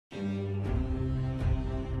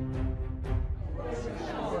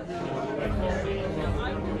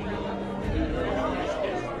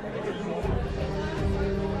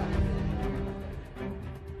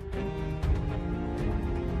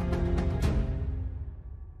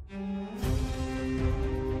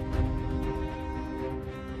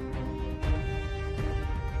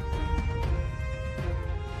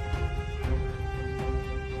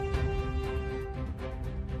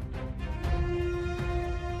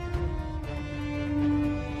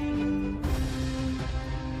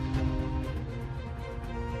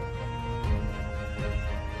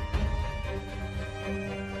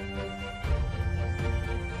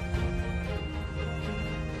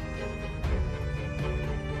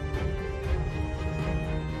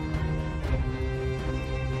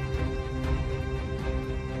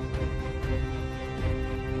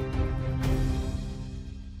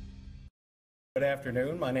Good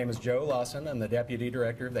afternoon. My name is Joe Lawson. I'm the Deputy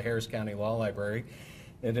Director of the Harris County Law Library.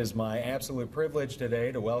 It is my absolute privilege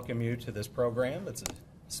today to welcome you to this program. It's a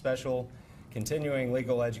special continuing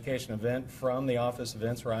legal education event from the Office of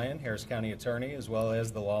Vince Ryan, Harris County Attorney, as well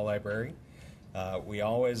as the Law Library. We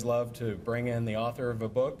always love to bring in the author of a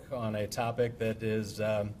book on a topic that is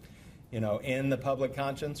in the public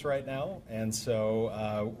conscience right now, and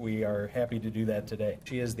so we are happy to do that today.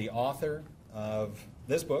 She is the author of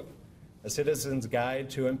this book, A Citizen's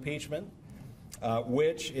Guide to Impeachment,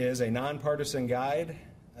 which is a nonpartisan guide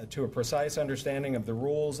to a precise understanding of the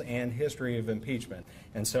rules and history of impeachment.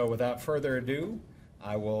 And so without further ado,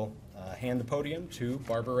 I will hand the podium to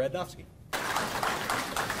Barbara Radnofsky.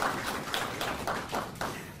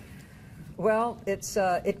 Well,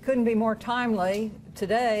 it couldn't be more timely.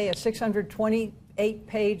 Today, a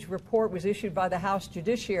 628-page report was issued by the House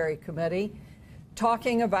Judiciary Committee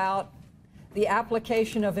talking about the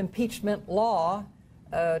application of impeachment law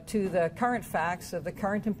to the current facts of the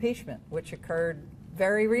current impeachment, which occurred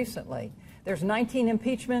very recently. There's 19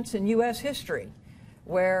 impeachments in U.S. history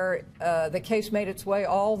where the case made its way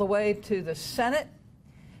all the way to the Senate.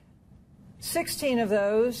 16 of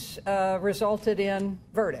those resulted in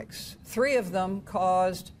verdicts. 3 of them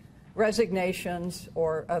caused resignations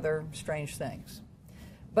or other strange things.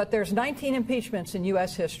 But there's 19 impeachments in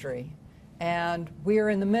U.S. history, and we are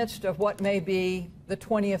in the midst of what may be the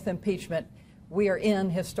 20th impeachment. We are in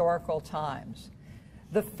historical times.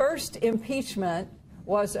 The first impeachment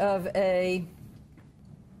was of a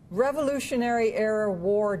Revolutionary-era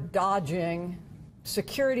war-dodging,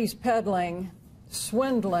 securities peddling,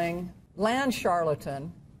 swindling, land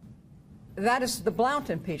charlatan. That is the Blount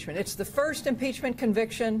impeachment. It's the first impeachment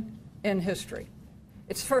conviction in history.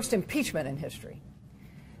 It's the first impeachment in history.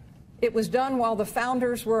 It was done while the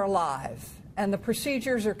founders were alive, and the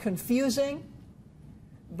procedures are confusing,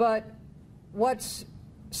 but what's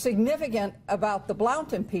significant about the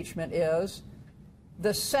Blount impeachment is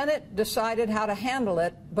the Senate decided how to handle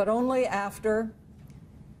it, but only after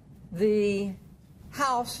the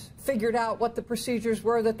House figured out what the procedures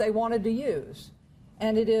were that they wanted to use.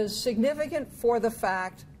 And it is significant for the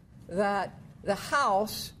fact that the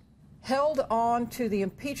House held on to the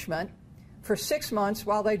impeachment for 6 months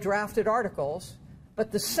while they drafted articles,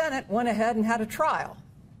 but the Senate went ahead and had a trial.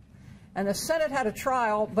 And the Senate had a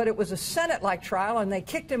trial, but it was a Senate-like trial, and they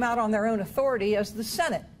kicked him out on their own authority as the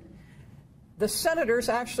Senate. The senators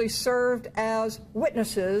actually served as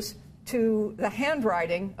witnesses to the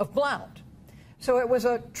handwriting of Blount. So it was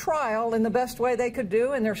a trial in the best way they could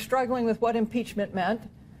do, and they're struggling with what impeachment meant.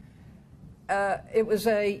 It was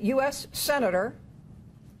a U.S. senator,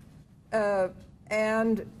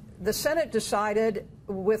 and the Senate decided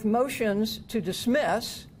with motions to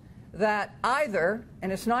dismiss that either,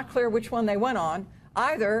 and it's not clear which one they went on,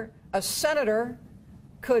 either a senator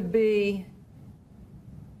could be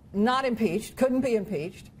not impeached, couldn't be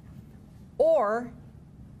impeached, or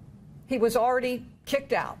he was already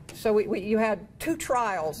kicked out. So you had 2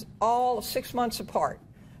 trials, all 6 months apart.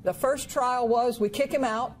 The first trial was we kick him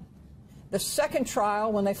out. The second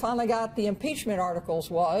trial, when they finally got the impeachment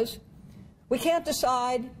articles, was we can't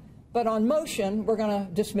decide, but on motion, we're going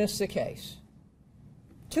to dismiss the case.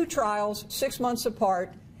 2 trials, 6 months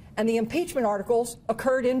apart, and the impeachment articles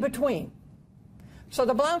occurred in between. So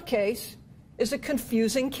the Blount case is a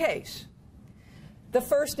confusing case. The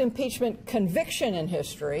first impeachment conviction in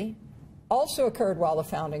history also occurred while the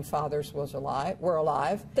Founding Fathers were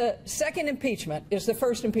alive. The second impeachment is the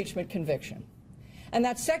first impeachment conviction. And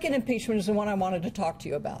that second impeachment is the one I wanted to talk to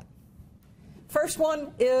you about. First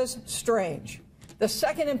one is strange. The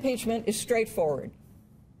second impeachment is straightforward.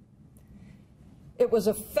 It was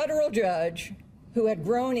a federal judge who had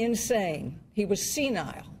grown insane. He was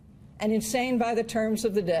senile and insane by the terms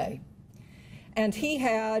of the day. And he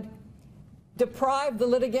had deprived the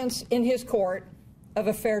litigants in his court of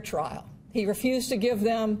a fair trial. He refused to give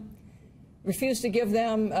them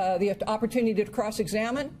the opportunity to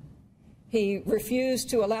cross-examine. He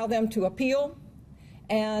refused to allow them to appeal.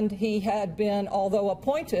 And he had been, although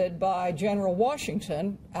appointed by General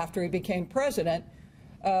Washington after he became president,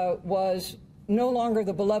 was no longer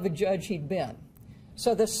the beloved judge he'd been.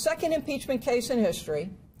 So the second impeachment case in history,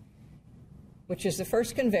 which is the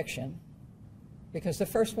first conviction, because the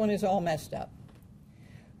first one is all messed up,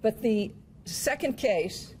 but the second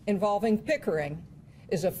case involving Pickering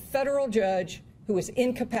is a federal judge who was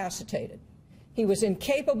incapacitated. He was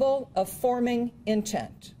incapable of forming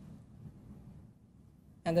intent.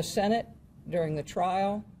 And the Senate, during the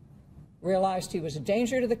trial, realized he was a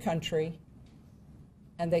danger to the country,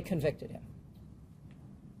 and they convicted him.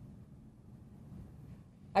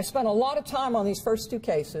 I spent a lot of time on these first 2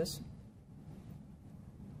 cases,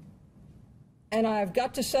 And I've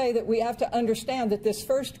got to say that we have to understand that this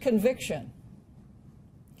first conviction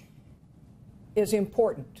is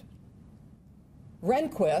important.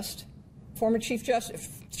 Rehnquist, former Chief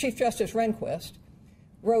Justice Rehnquist,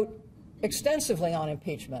 wrote extensively on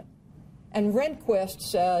impeachment. And Rehnquist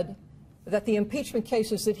said that the impeachment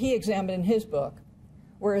cases that he examined in his book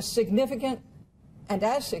were as significant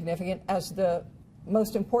as the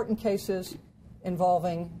most important cases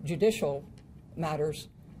involving judicial matters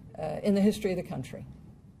in the history of the country.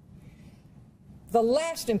 The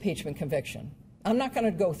last impeachment conviction, I'm not going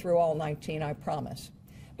to go through all 19, I promise,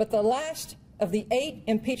 but the last of the 8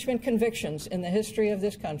 impeachment convictions in the history of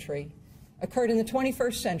this country occurred in the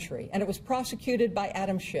 21st century, and it was prosecuted by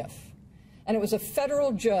Adam Schiff. And it was a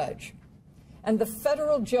federal judge, and the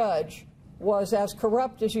federal judge was as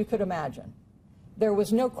corrupt as you could imagine. There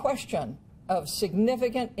was no question of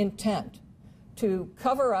significant intent to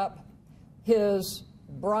cover up his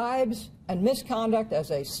bribes and misconduct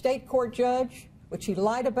as a state court judge, which he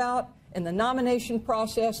lied about in the nomination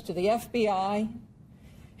process to the FBI.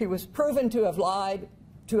 He was proven to have lied,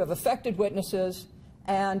 to have affected witnesses,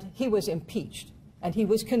 and he was impeached, and he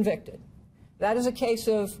was convicted. That is a case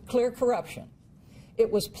of clear corruption.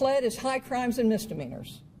 It was pled as high crimes and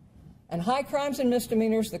misdemeanors. And high crimes and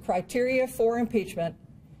misdemeanors, the criteria for impeachment,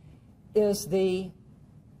 is the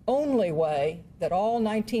only way that all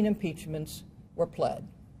 19 impeachments were pled.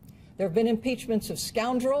 There have been impeachments of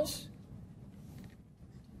scoundrels.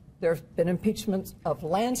 There have been impeachments of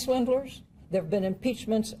land swindlers. There have been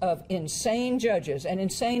impeachments of insane judges, and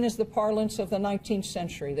insane is the parlance of the 19th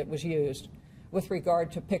century that was used with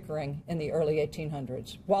regard to Pickering in the early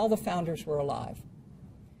 1800s, while the founders were alive.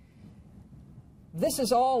 This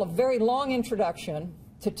is all a very long introduction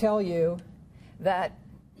to tell you that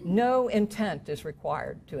no intent is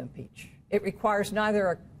required to impeach. It requires neither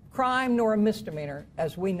a crime nor a misdemeanor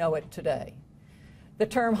as we know it today. The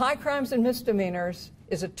term high crimes and misdemeanors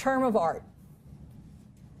is a term of art.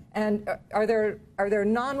 And are there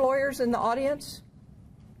non-lawyers in the audience?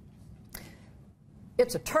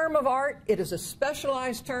 It's a term of art, it is a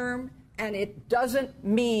specialized term, and it doesn't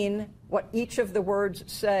mean what each of the words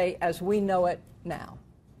say as we know it now.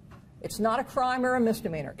 It's not a crime or a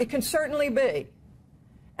misdemeanor. It can certainly be.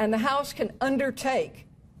 And the House can undertake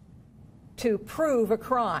to prove a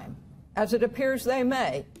crime, as it appears they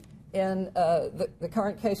may in the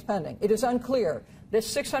current case pending. It is unclear.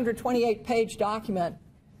 This 628-page document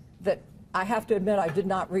that I have to admit I did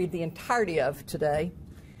not read the entirety of today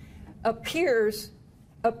appears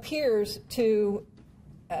to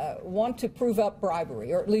want to prove up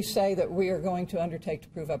bribery, or at least say that we are going to undertake to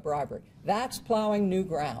prove up bribery. That's plowing new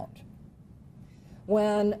ground.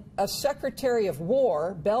 When a Secretary of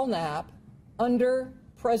War, Belknap, under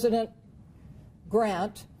President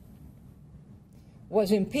Grant,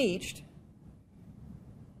 was impeached,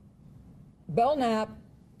 Belknap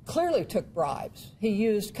clearly took bribes. He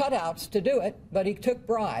used cutouts to do it, but he took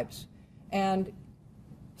bribes and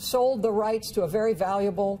sold the rights to a very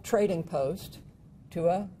valuable trading post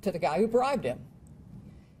to the guy who bribed him.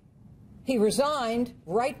 He resigned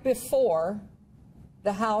right before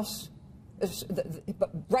the House,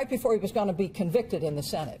 right before he was going to be convicted in the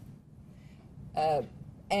Senate.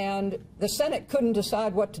 And the Senate couldn't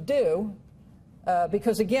decide what to do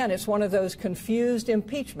because, again, it's one of those confused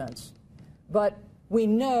impeachments. But we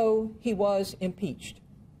know he was impeached,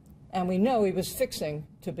 and we know he was fixing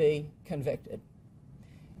to be convicted.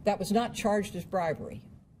 That was not charged as bribery.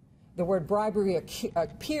 The word bribery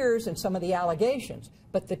appears in some of the allegations,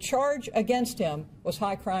 but the charge against him was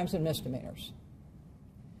high crimes and misdemeanors.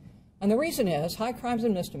 And the reason is high crimes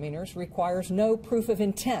and misdemeanors requires no proof of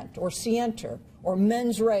intent or scienter or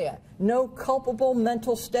mens rea. No culpable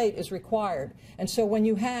mental state is required. And so when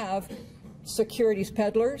you have securities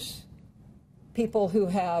peddlers, people who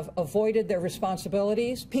have avoided their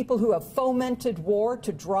responsibilities, people who have fomented war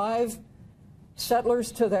to drive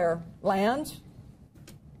settlers to their lands,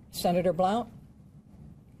 Senator Blount,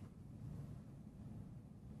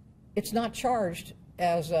 it's not charged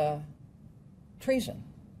as treason.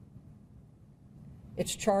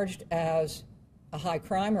 It's charged as a high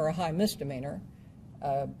crime or a high misdemeanor,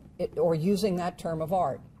 or using that term of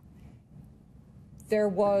art. There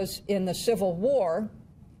was, in the Civil War,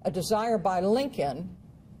 a desire by Lincoln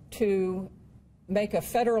to make a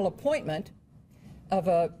federal appointment of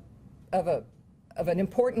an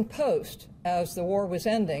important post as the war was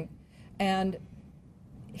ending, and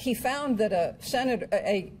he found that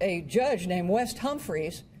a judge named West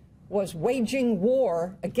Humphreys was waging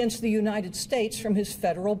war against the United States from his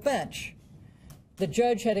federal bench. The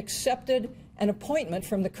judge had accepted an appointment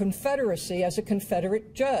from the Confederacy as a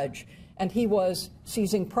Confederate judge, and he was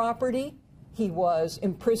seizing property He was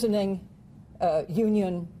imprisoning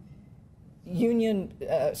Union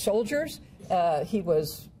soldiers. He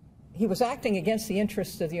was acting against the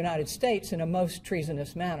interests of the United States in a most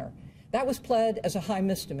treasonous manner. That was pled as a high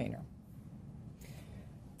misdemeanor.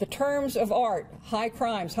 The terms of art, high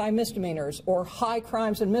crimes, high misdemeanors, or high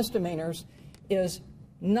crimes and misdemeanors, is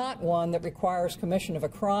not one that requires commission of a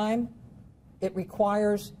crime. It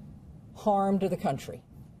requires harm to the country.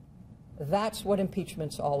 That's what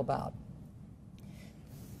impeachment's all about.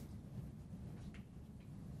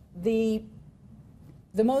 The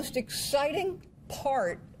most exciting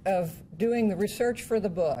part of doing the research for the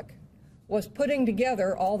book was putting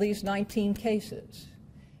together all these 19 cases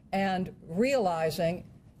and realizing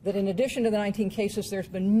that in addition to the 19 cases, there's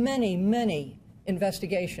been many, many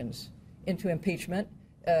investigations into impeachment.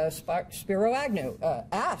 Spiro Agnew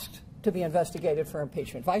asked to be investigated for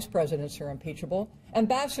impeachment. Vice presidents are impeachable.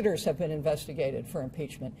 Ambassadors have been investigated for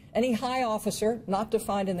impeachment. Any high officer not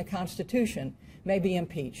defined in the Constitution may be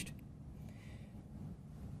impeached.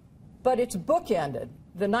 But it's bookended.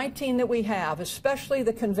 The 19 that we have, especially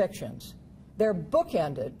the convictions, they're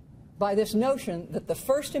bookended by this notion that the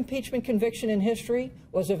first impeachment conviction in history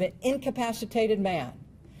was of an incapacitated man.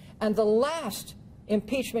 And the last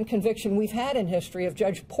impeachment conviction we've had in history of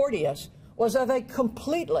Judge Porteous was of a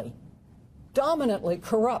completely, dominantly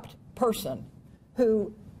corrupt person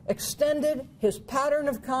who extended his pattern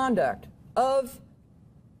of conduct of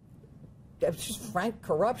just frank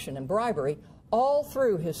corruption and bribery all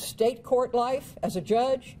through his state court life as a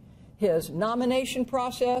judge, his nomination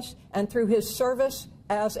process, and through his service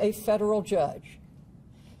as a federal judge.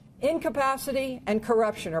 Incapacity and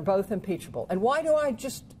corruption are both impeachable. And why do I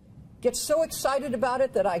just get so excited about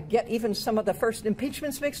it that I get even some of the first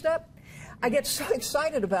impeachments mixed up? I get so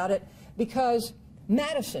excited about it because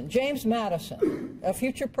Madison, James Madison, a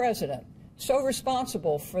future president, so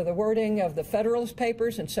responsible for the wording of the Federalist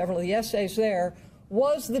Papers and several of the essays there,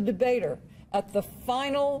 was the debater at the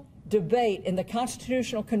final debate in the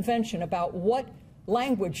Constitutional Convention about what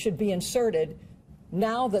language should be inserted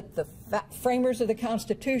now that the framers of the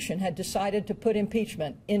Constitution had decided to put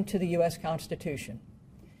impeachment into the U.S. Constitution.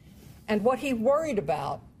 And what he worried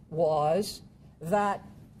about was that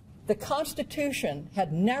the Constitution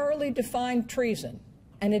had narrowly defined treason,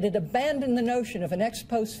 and it had abandoned the notion of an ex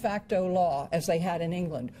post facto law, as they had in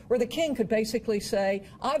England, where the king could basically say,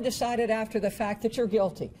 I've decided after the fact that you're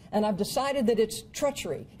guilty, and I've decided that it's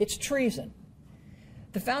treachery, it's treason.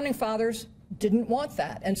 The Founding Fathers didn't want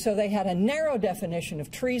that, and so they had a narrow definition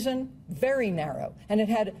of treason, very narrow, and it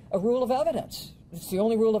had a rule of evidence. It's the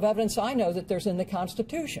only rule of evidence I know that there's in the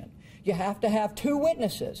Constitution. You have to have 2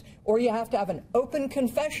 witnesses, or you have to have an open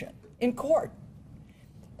confession in court.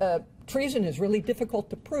 Treason is really difficult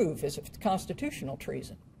to prove as it's constitutional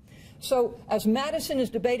treason. So as Madison is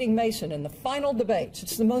debating Mason in the final debates,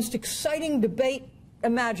 it's the most exciting debate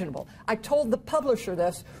imaginable. I told the publisher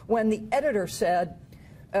this when the editor said,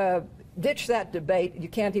 ditch that debate, you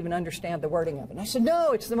can't even understand the wording of it. And I said,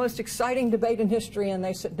 no, it's the most exciting debate in history. And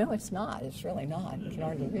they said, no, it's not. It's really not. You can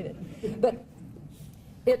hardly read it. But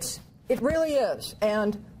it really is.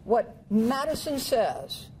 And what Madison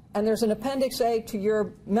says, and there's an Appendix A to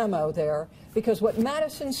your memo there, because what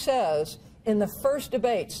Madison says in the first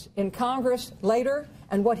debates in Congress later,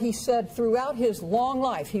 and what he said throughout his long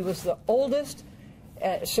life, he was the oldest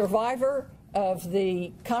survivor of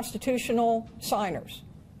the constitutional signers.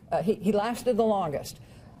 He lasted the longest.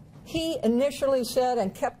 He initially said,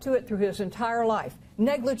 and kept to it through his entire life,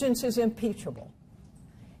 negligence is impeachable.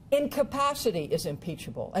 Incapacity is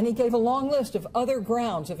impeachable. And he gave a long list of other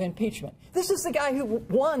grounds of impeachment. This is the guy who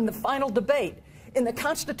won the final debate in the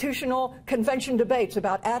Constitutional Convention debates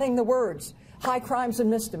about adding the words, high crimes and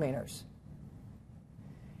misdemeanors.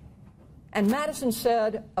 And Madison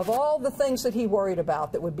said, of all the things that he worried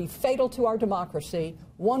about that would be fatal to our democracy,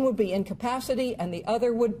 one would be incapacity and the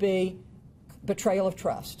other would be betrayal of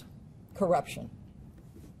trust, corruption.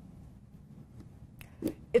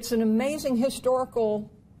 It's an amazing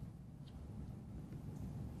historical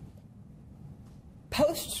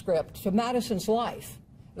postscript to Madison's life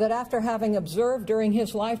that after having observed during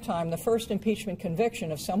his lifetime the first impeachment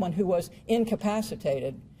conviction of someone who was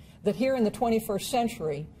incapacitated, that here in the 21st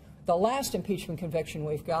century, the last impeachment conviction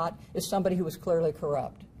we've got is somebody who was clearly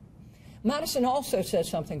corrupt. Madison also says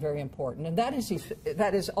something very important, and that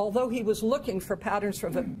is although he was looking for patterns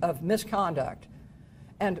of misconduct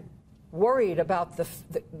and worried about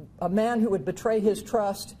a man who would betray his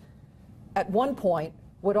trust at one point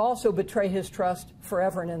would also betray his trust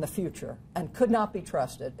forever and in the future and could not be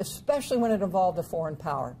trusted, especially when it involved a foreign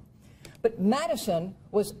power. But Madison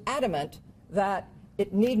was adamant that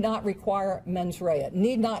it need not require mens rea, it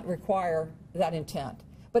need not require that intent.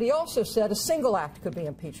 But he also said a single act could be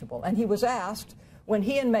impeachable. And he was asked, when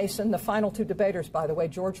he and Mason, the final two debaters, by the way,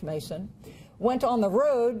 George Mason, went on the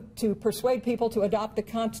road to persuade people to adopt the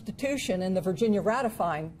Constitution in the Virginia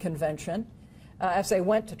ratifying convention, as they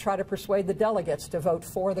went to try to persuade the delegates to vote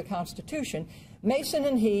for the Constitution, Mason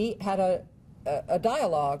and he had a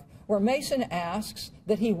dialogue where Mason asks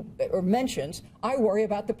that or mentions, I worry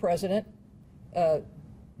about the president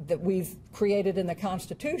that we've created in the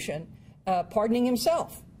Constitution pardoning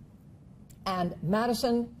himself. And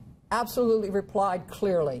Madison absolutely replied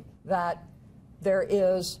clearly that there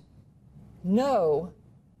is no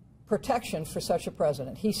protection for such a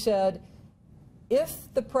president. He said,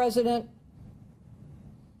 if the president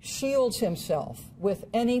shields himself with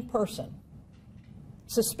any person,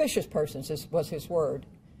 suspicious persons was his word,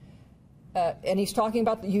 and he's talking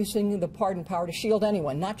about using the pardon power to shield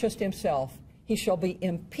anyone, not just himself, he shall be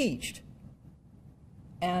impeached.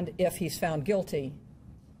 And if he's found guilty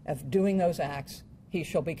of doing those acts, he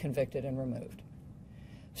shall be convicted and removed.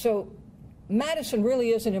 So Madison really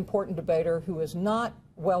is an important debater who is not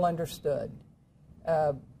well understood.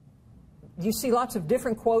 You see lots of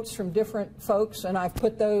different quotes from different folks, and I've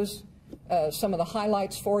put those, some of the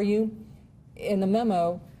highlights for you in the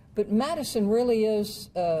memo. But Madison really is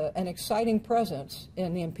an exciting presence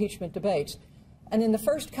in the impeachment debates. And in the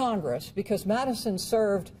first Congress, because Madison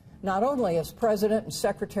served not only as President and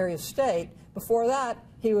Secretary of State, before that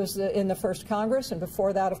he was in the first Congress, and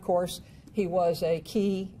before that, of course, he was a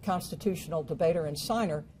key constitutional debater and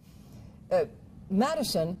signer.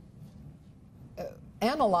 Madison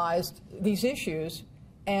analyzed these issues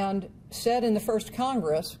and said in the first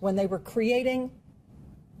Congress, when they were creating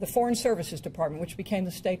the Foreign Services Department, which became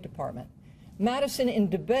the State Department, Madison in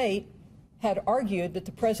debate had argued that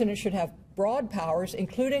the president should have broad powers,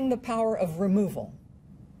 including the power of removal.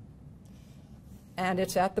 And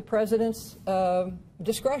it's at the president's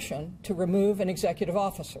discretion to remove an executive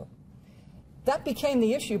officer. That became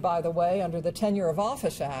the issue, by the way, under the Tenure of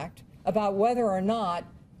Office Act, about whether or not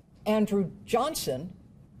Andrew Johnson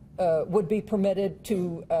would be permitted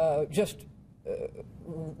to just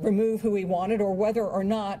remove who he wanted, or whether or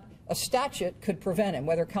not a statute could prevent him,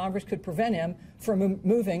 whether Congress could prevent him from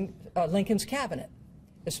removing Lincoln's cabinet,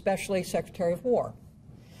 especially Secretary of War.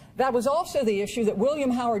 That was also the issue that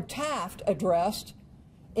William Howard Taft addressed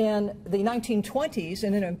in the 1920s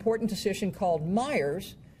in an important decision called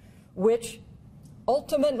Myers, which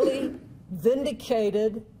ultimately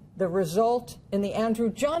vindicated the result in the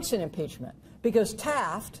Andrew Johnson impeachment, because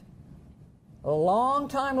Taft, a long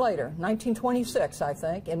time later, 1926, I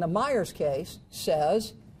think, in the Myers case,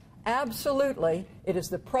 says, absolutely, it is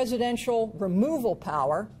the presidential removal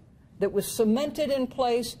power that was cemented in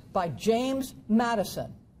place by James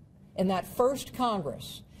Madison in that first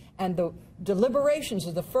Congress. And the deliberations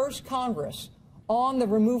of the first Congress on the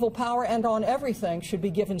removal power and on everything should be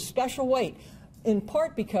given special weight, in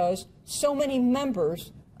part because so many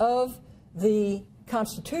members of the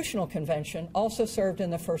Constitutional Convention also served in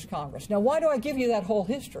the first Congress. Now, why do I give you that whole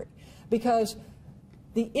history? Because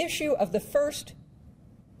the issue of the first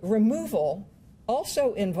removal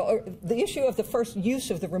also involved, the issue of the first use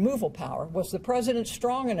of the removal power, was the president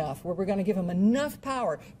strong enough where we're going to give him enough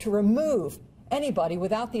power to remove anybody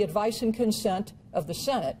without the advice and consent of the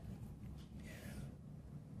Senate?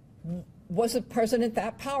 Was the president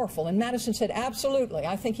that powerful? And Madison said, absolutely.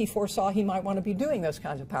 I think he foresaw he might want to be doing those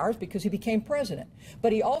kinds of powers because he became president.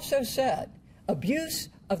 But he also said, abuse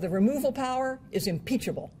of the removal power is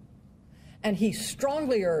impeachable. And he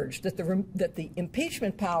strongly urged that the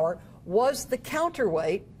impeachment power was the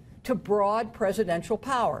counterweight to broad presidential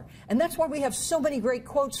power. And that's why we have so many great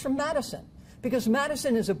quotes from Madison, because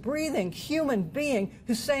Madison is a breathing human being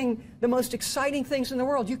who's saying the most exciting things in the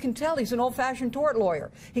world. You can tell he's an old-fashioned tort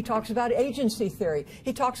lawyer. He talks about agency theory.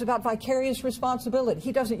 He talks about vicarious responsibility.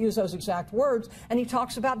 He doesn't use those exact words, and he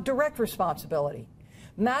talks about direct responsibility.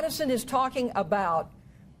 Madison is talking about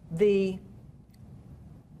the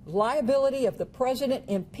liability of the president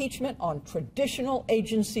impeachment on traditional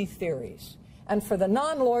agency theories. And for the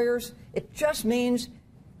non-lawyers, it just means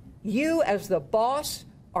you as the boss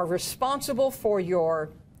are responsible for your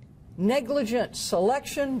negligent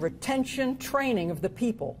selection, retention, training of the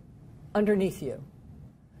people underneath you.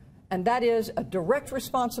 And that is a direct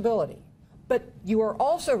responsibility. But you are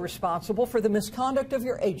also responsible for the misconduct of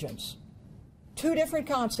your agents. Two different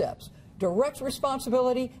concepts: direct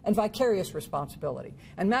responsibility and vicarious responsibility.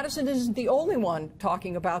 And Madison isn't the only one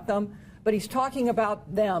talking about them, but he's talking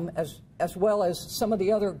about them as well as some of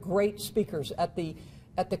the other great speakers at the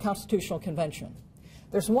Constitutional Convention.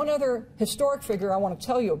 There's one other historic figure I want to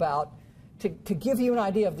tell you about to give you an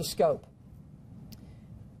idea of the scope.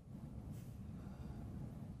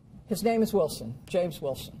 His name is Wilson, James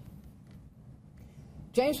Wilson.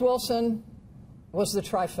 James Wilson was the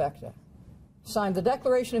trifecta. Signed the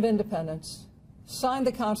Declaration of Independence, signed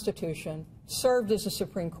the Constitution, served as a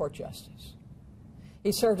Supreme Court justice.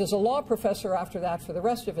 He served as a law professor after that for the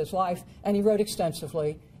rest of his life, and he wrote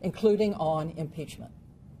extensively, including on impeachment.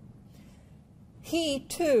 He,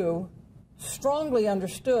 too, strongly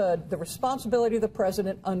understood the responsibility of the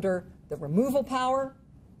president under the removal power,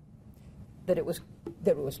 that it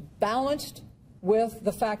was balanced with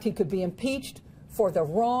the fact he could be impeached for the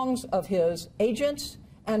wrongs of his agents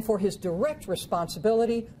and for his direct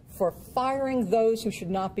responsibility for firing those who should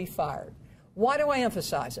not be fired. Why do I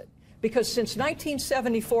emphasize it? Because since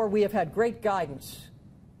 1974, we have had great guidance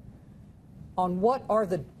on what are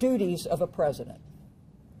the duties of a president.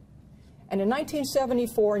 And in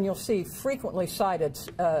 1974, and you'll see frequently cited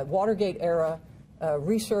Watergate-era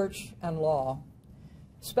research and law,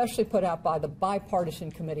 especially put out by the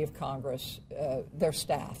Bipartisan Committee of Congress, their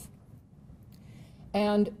staff.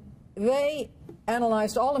 And they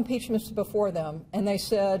analyzed all impeachments before them, and they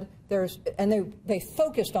said they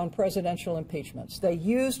focused on presidential impeachments. They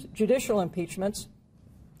used judicial impeachments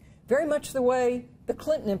very much the way the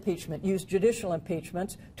Clinton impeachment used judicial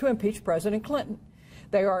impeachments to impeach President Clinton.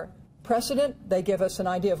 They are precedent, they give us an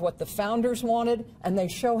idea of what the founders wanted, and they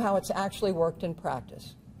show how it's actually worked in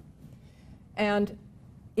practice. And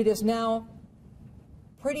it is now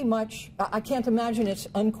pretty much, I can't imagine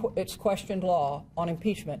it's questioned law on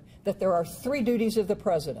impeachment, that there are three duties of the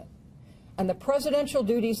president. And the presidential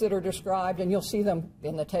duties that are described, and you'll see them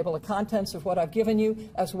in the table of contents of what I've given you,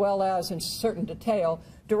 as well as in certain detail,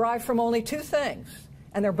 derive from only two things,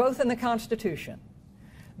 and they're both in the Constitution.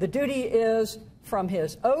 The duty is from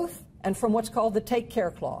his oath and from what's called the Take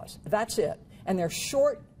Care Clause. That's it. And they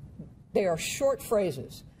are short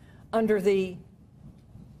phrases. Under the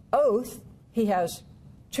oath, he has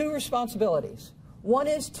two responsibilities. One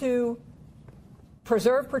is to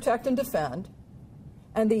preserve, protect, and defend,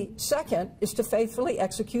 and the second is to faithfully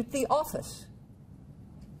execute the office.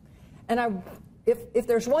 And if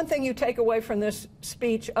there's one thing you take away from this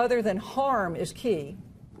speech other than harm is key,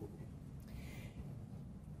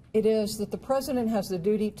 it is that the president has the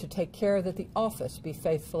duty to take care that the office be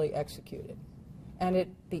faithfully executed.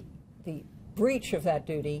 And the breach of that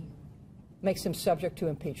duty makes him subject to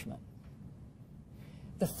impeachment.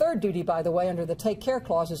 The third duty, by the way, under the Take Care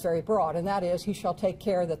Clause is very broad, and that is he shall take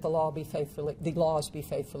care that the laws be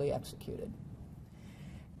faithfully executed.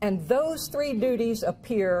 And those three duties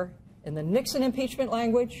appear in the Nixon impeachment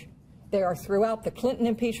language. They are throughout the Clinton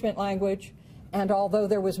impeachment language. And although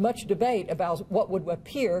there was much debate about what would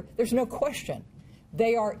appear, there's no question.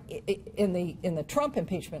 They are in the Trump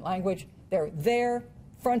impeachment language. They're there,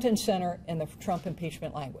 front and center in the Trump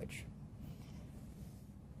impeachment language.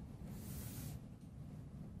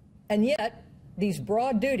 And yet, these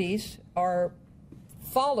broad duties are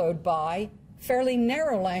followed by fairly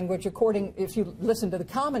narrow language, if you listen to the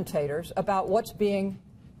commentators, about what's being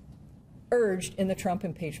urged in the Trump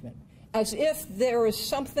impeachment, as if there is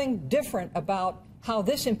something different about how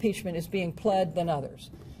this impeachment is being pled than others.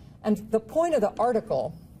 And the point of the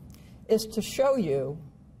article is to show you,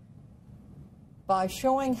 by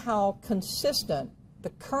showing how consistent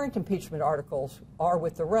the current impeachment articles are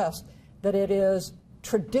with the rest, that it is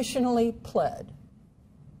traditionally pled.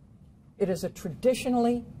 It is a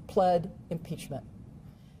traditionally pled impeachment.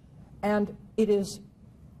 And it is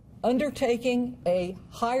undertaking a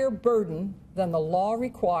higher burden than the law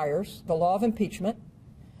requires, the law of impeachment,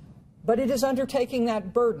 but it is undertaking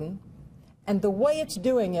that burden, and the way it's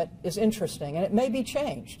doing it is interesting, and it may be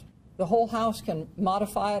changed. The whole House can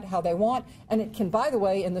modify it how they want, and it can, by the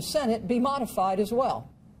way, in the Senate, be modified as well.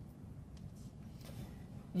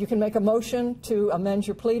 You can make a motion to amend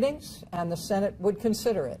your pleadings, and the Senate would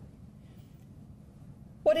consider it.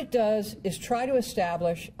 What it does is try to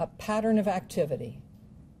establish a pattern of activity.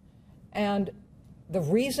 And the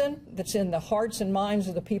reason that's in the hearts and minds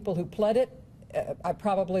of the people who pled it, I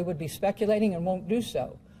probably would be speculating and won't do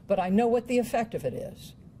so, but I know what the effect of it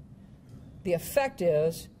is. The effect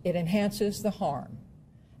is it enhances the harm.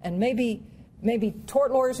 And maybe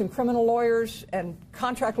tort lawyers and criminal lawyers and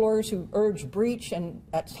contract lawyers who urge breach and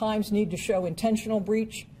at times need to show intentional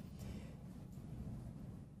breach,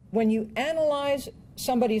 when you analyze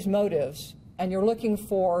somebody's motives and you're looking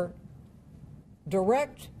for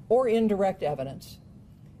direct or indirect evidence,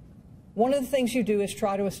 one of the things you do is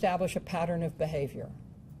try to establish a pattern of behavior.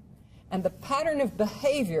 And the pattern of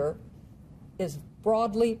behavior is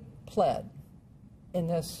broadly pled in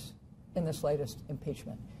this latest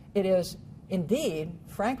impeachment. It is indeed,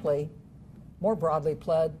 frankly, more broadly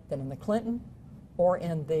pled than in the Clinton or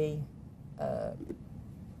in the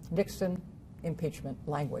Nixon impeachment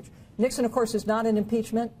language. Nixon, of course, is not an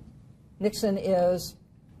impeachment. Nixon is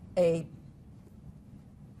a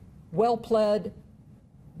well-pled,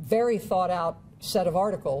 very thought-out set of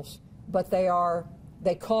articles, but they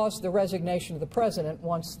caused the resignation of the president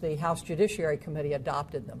once the House Judiciary Committee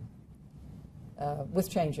adopted them, with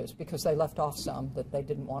changes, because they left off some that they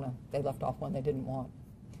didn't want to, they left off one they didn't want.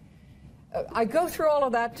 I go through all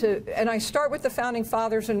of that and I start with the Founding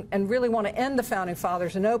Fathers and really want to end the Founding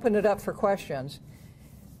Fathers and open it up for questions.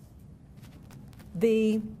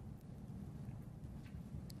 The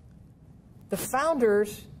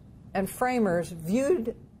founders and framers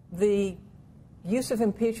viewed the use of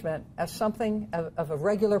impeachment as something of a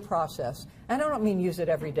regular process. And I don't mean use it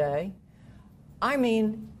every day. I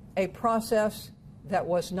mean a process that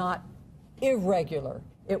was not irregular.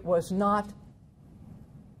 It was not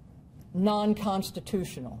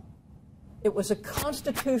non-constitutional. It was a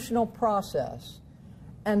constitutional process,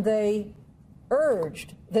 and they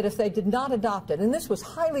urged that if they did not adopt it, and this was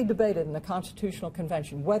highly debated in the Constitutional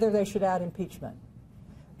Convention, whether they should add impeachment,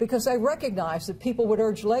 because they recognized that people would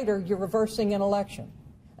urge later, you're reversing an election.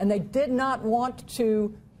 And they did not want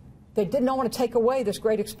to take away this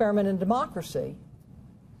great experiment in democracy,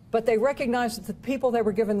 but they recognized that the people they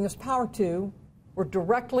were giving this power to were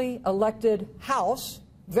directly elected House,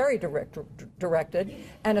 very directed,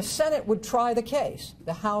 and a Senate would try the case.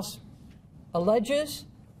 The House alleges,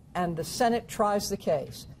 and the Senate tries the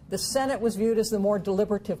case. The Senate was viewed as the more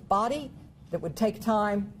deliberative body that would take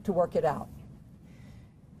time to work it out.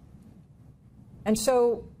 And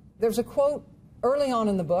so there's a quote early on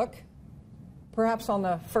in the book, perhaps on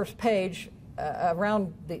the first page,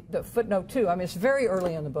 around the footnote 2. I mean, it's very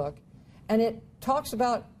early in the book, and it talks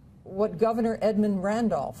about what Governor Edmund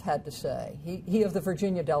Randolph had to say, he of the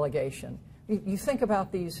Virginia delegation. You think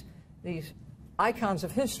about these icons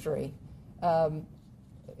of history,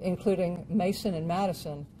 including Mason and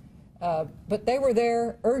Madison, but they were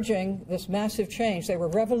there urging this massive change. They were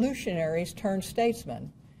revolutionaries turned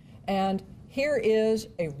statesmen. And here is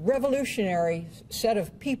a revolutionary set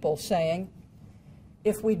of people saying,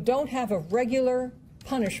 if we don't have a regular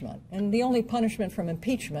punishment, and the only punishment from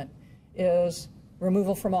impeachment is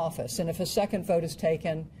removal from office, and if a second vote is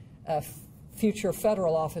taken, future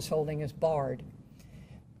federal office holding is barred.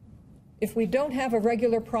 If we don't have a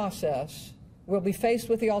regular process, we'll be faced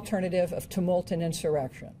with the alternative of tumult and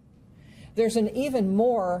insurrection. There's an even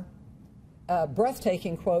more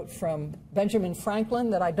breathtaking quote from Benjamin Franklin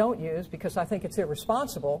that I don't use because I think it's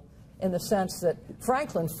irresponsible, in the sense that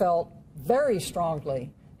Franklin felt very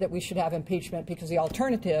strongly that we should have impeachment because the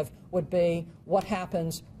alternative would be what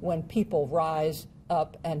happens when people rise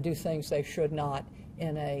up and do things they should not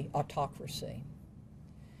in an autocracy.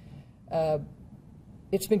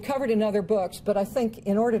 It's been covered in other books, but I think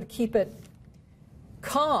in order to keep it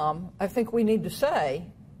calm, I think we need to say,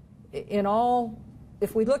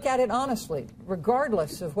 if we look at it honestly,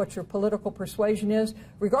 regardless of what your political persuasion is,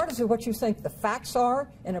 regardless of what you think the facts are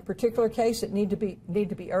in a particular case that need to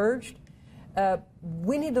be urged,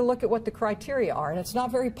 we need to look at what the criteria are. And it's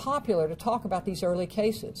not very popular to talk about these early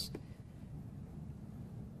cases.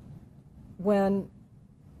 When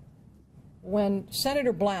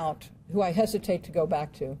Senator Blount, who I hesitate to go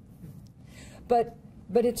back to, but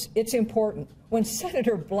it's important. When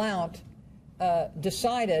Senator Blount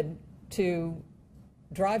decided to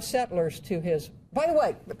drive settlers to his, by the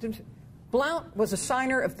way, Blount was a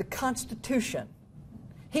signer of the Constitution.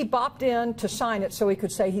 He bopped in to sign it so he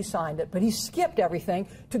could say he signed it, but he skipped everything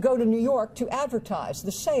to go to New York to advertise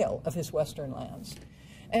the sale of his western lands.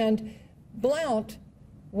 And Blount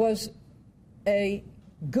was a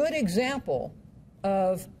good example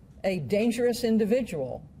of a dangerous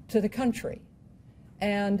individual to the country.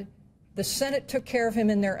 And the Senate took care of him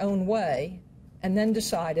in their own way and then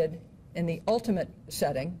decided in the ultimate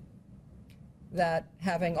setting that,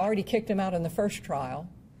 having already kicked him out in the first trial,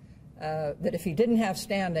 that if he didn't have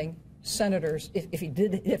standing, senators, if he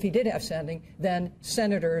did have standing, then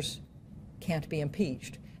senators can't be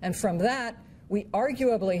impeached. And from that, we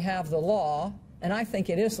arguably have the law, and I think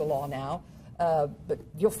it is the law now, but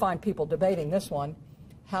you'll find people debating this one,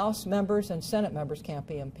 House members and Senate members can't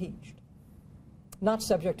be impeached. Not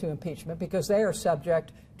subject to impeachment because they are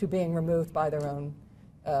subject to being removed by their own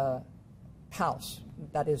House.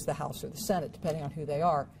 That is the House or the Senate, depending on who they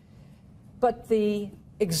are. But the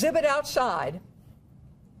exhibit outside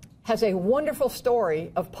has a wonderful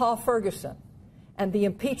story of Paul Ferguson and the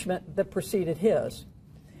impeachment that preceded his,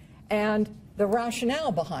 and the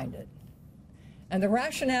rationale behind it. And the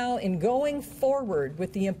rationale in going forward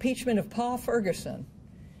with the impeachment of Paul Ferguson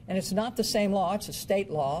and it's not the same law, it's a state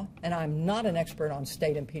law, and I'm not an expert on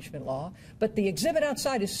state impeachment law, but the exhibit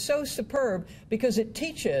outside is so superb because it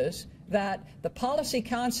teaches that the policy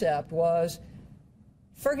concept was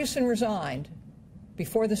Ferguson resigned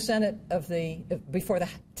before the before the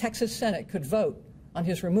Texas Senate could vote on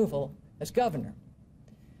his removal as governor,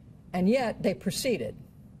 and yet they proceeded.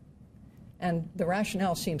 And the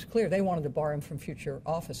rationale seems clear. They wanted to bar him from future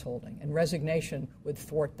office holding, and resignation would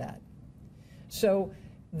thwart that. So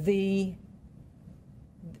the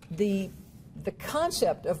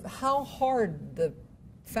concept of how hard the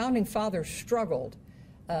Founding Fathers struggled,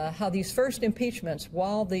 how these first impeachments,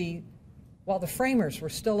 while the framers were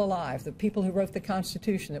still alive, the people who wrote the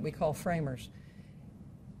Constitution that we call framers,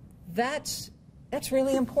 that's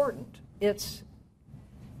really important. It's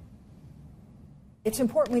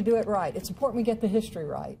important we do it right. It's important we get the history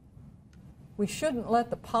right. We shouldn't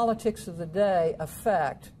let the politics of the day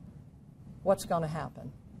affect what's going to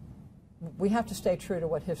happen. We have to stay true to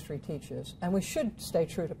what history teaches, and we should stay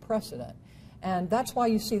true to precedent. And that's why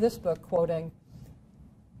you see this book quoting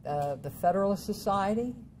the Federalist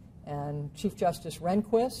Society and Chief Justice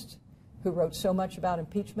Rehnquist, who wrote so much about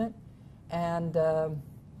impeachment. And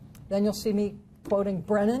then you'll see me quoting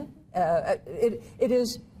Brennan.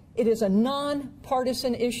 It is a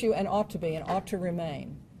non-partisan issue and ought to be and ought to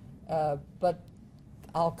remain. But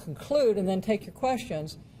I'll conclude and then take your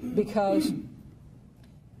questions, because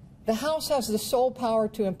the House has the sole power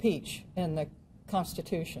to impeach in the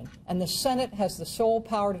Constitution, and the Senate has the sole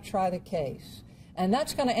power to try the case. And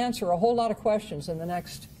that's going to answer a whole lot of questions in the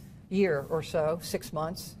next year or so, 6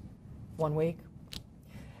 months, 1 week.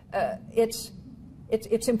 It's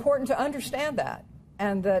important to understand that,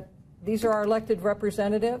 and that these are our elected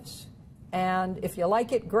representatives, and if you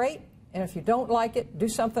like it, great, and if you don't like it, do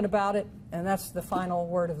something about it, and that's the final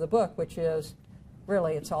word of the book, which is,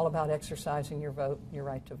 really, it's all about exercising your vote, your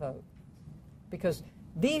right to vote. Because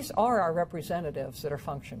these are our representatives that are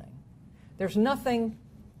functioning. There's nothing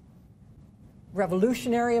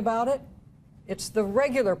revolutionary about it. It's the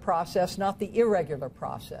regular process, not the irregular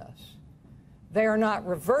process. They are not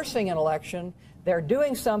reversing an election. They're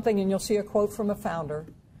doing something, and you'll see a quote from a founder,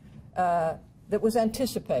 that was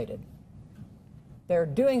anticipated. They're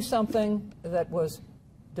doing something that was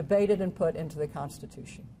debated and put into the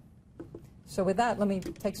Constitution. So with that, let me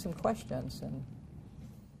take some questions and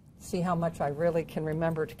see how much I really can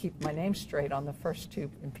remember to keep my name straight on the first two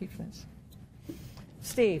impeachments.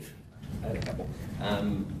 Steve. I had a couple.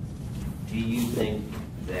 Do you think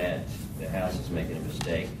that the House is making a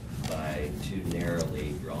mistake by too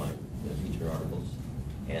narrowly drawing the impeachment articles?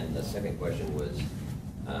 And the second question was,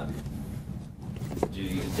 do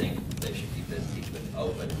you think they should keep the impeachment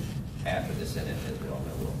open after the Senate, as we all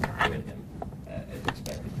know, will acquit him as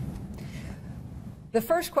expected? The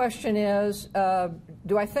first question is,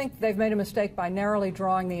 do I think they've made a mistake by narrowly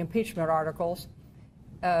drawing the impeachment articles?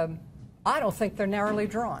 I don't think they're narrowly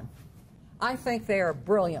drawn. I think they are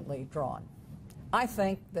brilliantly drawn. I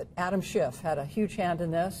think that Adam Schiff had a huge hand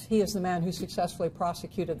in this. He is the man who successfully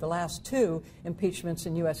prosecuted the last two impeachments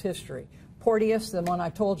in U.S. history. Porteous, the one I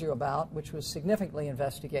told you about, which was significantly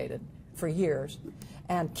investigated for years,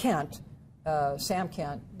 and Kent, Sam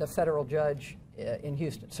Kent, the federal judge in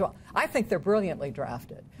Houston. So I think they're brilliantly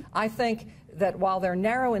drafted. I think that while they're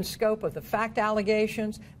narrow in scope of the fact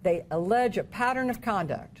allegations, they allege a pattern of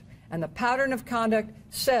conduct. And the pattern of conduct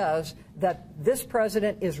says that this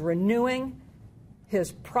president is renewing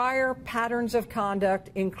his prior patterns of conduct,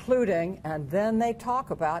 including, and then they talk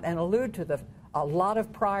about and allude to a lot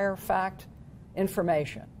of prior fact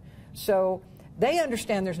information. So they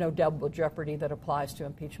understand there's no double jeopardy that applies to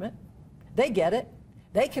impeachment. They get it.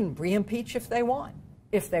 They can re-impeach if they want.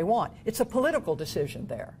 It's a political decision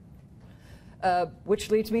there. Which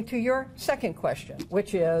leads me to your second question,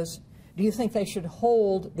 which is, do you think they should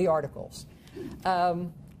hold the articles?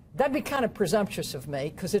 That'd be kind of presumptuous of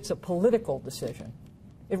me, because it's a political decision.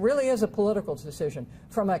 It really is a political decision.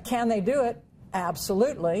 From a can they do it?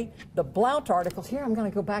 Absolutely. The Blount articles, here I'm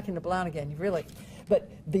going to go back into Blount again, really. But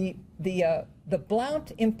the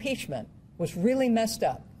Blount impeachment was really messed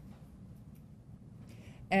up.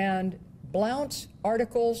 And Blount's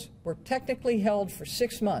articles were technically held for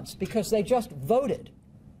 6 months because they just voted.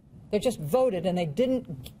 They just voted, and they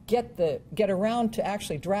didn't get around to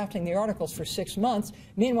actually drafting the articles for 6 months.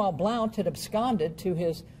 Meanwhile, Blount had absconded to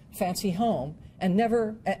his fancy home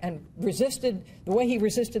and resisted. The way he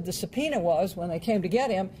resisted the subpoena was, when they came to get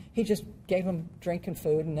him, he just gave them drink and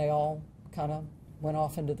food, and they all kind of went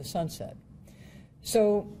off into the sunset.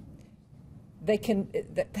 So the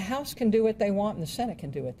House can do what they want, and the Senate can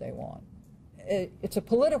do what they want. It's a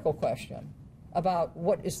political question. about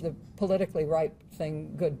what is the politically right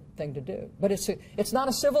thing, good thing to do. But it's not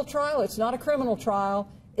a civil trial, it's not a criminal trial,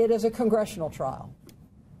 it is a congressional trial.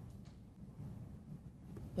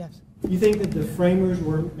 Yes? You think that the framers,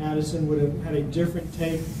 or Madison, would have had a different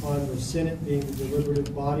take on the Senate being the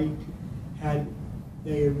deliberative body had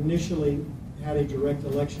they initially had a direct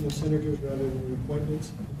election of senators rather than the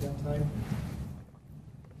appointments at that time?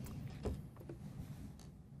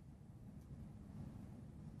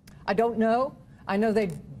 I don't know. I know they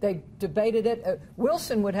debated it.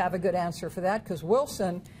 Wilson would have a good answer for that, because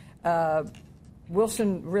Wilson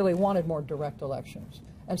really wanted more direct elections.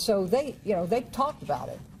 And so they talked about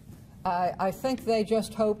it. I think they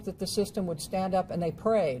just hoped that the system would stand up, and they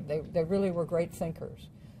prayed. They really were great thinkers.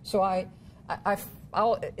 So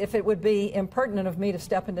if it would be impertinent of me to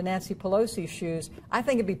step into Nancy Pelosi's shoes, I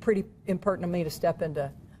think it'd be pretty impertinent of me to step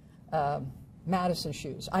into Madison's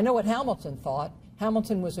shoes. I know what Hamilton thought.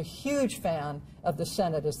 Hamilton was a huge fan of the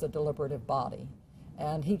Senate as the deliberative body,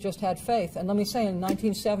 and he just had faith. And let me say, in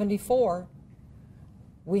 1974,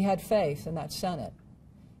 we had faith in that Senate,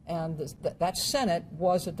 and that Senate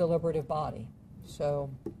was a deliberative body.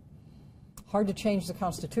 So hard to change the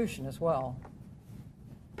Constitution as well.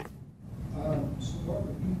 So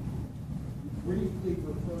Barbara, you briefly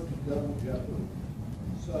referred to double jeopardy.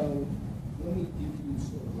 So let me give you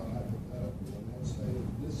sort of a hypothetical, and let's say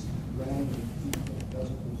that this round of impeachment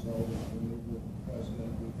doesn't result in the removal of the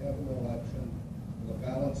president. We have an election, the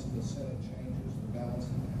balance in the Senate changes, the balance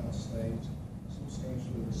in the House stays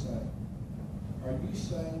substantially the same. Are you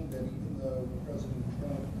saying that even though President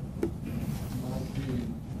Trump might be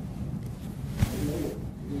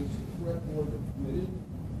is the correct word acquitted?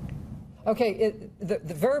 Okay,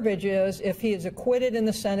 the verbiage is, if he is acquitted in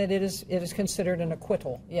the Senate, it is considered an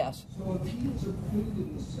acquittal, yes. So if he is acquitted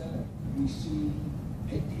in the Senate, we see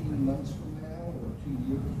 18 months from now or 2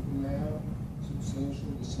 years from now,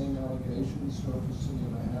 substantially the same allegations surfacing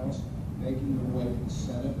in the House, making their way to the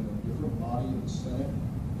Senate, and a different body of the Senate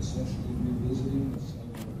essentially revisiting the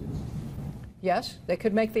same areas? Yes, they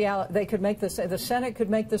could make the Senate could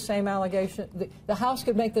make the same allegation. The House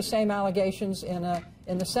could make the same allegations in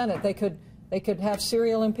the Senate. They could have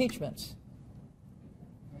serial impeachments.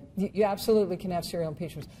 You absolutely can have serial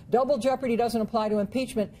impeachments. Double jeopardy doesn't apply to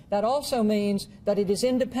impeachment. That also means that it is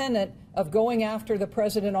independent of going after the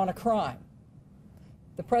president on a crime.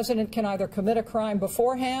 The president can either commit a crime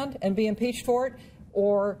beforehand and be impeached for it,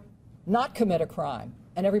 or not commit a crime,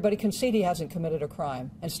 and everybody concede he hasn't committed a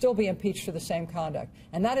crime, and still be impeached for the same conduct.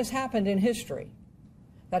 And that has happened in history.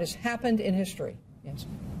 That has happened in history. Yes.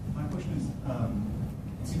 My question is,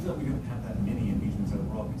 it seems like we don't have that many impeachments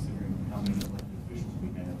overall, considering how many elected officials we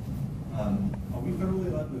have. Are we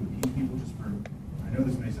federally allowed to impeach people just for, I know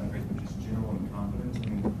this may sound great, but just general incompetence? I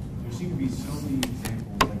mean, there seem to be so many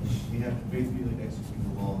examples, like we have to faithfully execute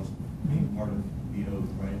the laws being part of the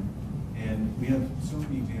oath, right? And we have so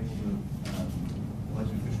many examples of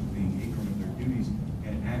elected officials being ignorant of their duties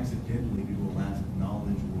and accidentally, due to a lack of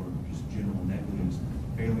knowledge or just general negligence,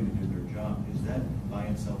 failing to do their job. Is that by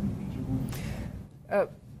itself impeachable?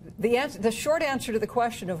 The short answer to the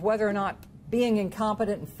question of whether or not being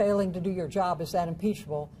incompetent and failing to do your job is that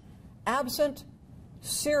impeachable, absent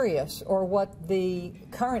serious, or what the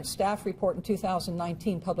current staff report in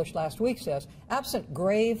 2019 published last week says, absent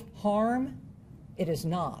grave harm, it is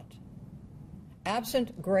not.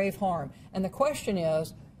 Absent grave harm. And the question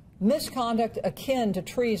is, misconduct akin to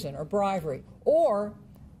treason or bribery, or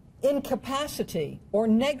incapacity or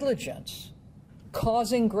negligence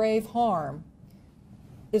causing grave harm,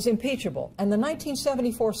 is impeachable. And the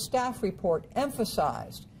 1974 staff report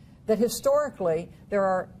emphasized that historically there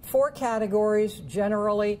are 4 categories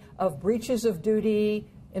generally of breaches of duty,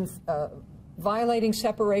 violating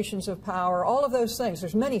separations of power, all of those things.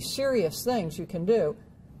 There's many serious things you can do,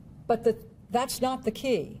 but that's not the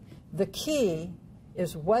key. The key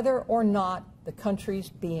is whether or not the country's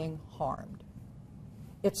being harmed.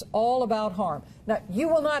 It's all about harm. Now, you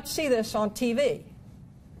will not see this on TV.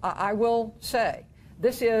 I will say,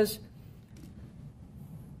 this is,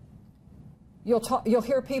 you'll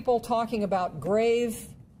hear people talking about grave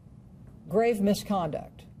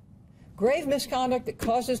misconduct. Grave misconduct that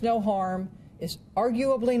causes no harm is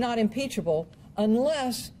arguably not impeachable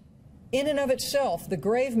unless, in and of itself, the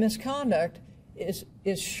grave misconduct is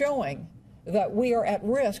showing that we are at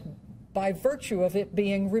risk by virtue of it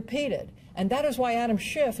being repeated. And that is why Adam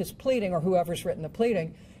Schiff is pleading, or whoever's written the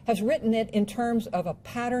pleading, has written it in terms of a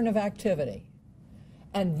pattern of activity.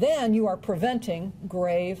 And then you are preventing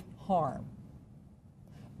grave harm.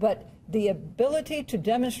 But the ability to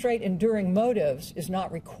demonstrate enduring motives is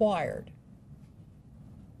not required.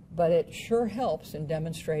 But it sure helps in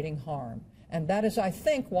demonstrating harm. And that is, I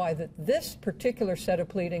think, why this particular set of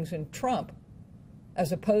pleadings in Trump,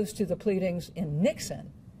 as opposed to the pleadings in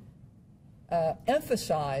Nixon,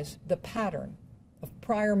 emphasize the pattern of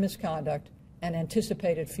prior misconduct and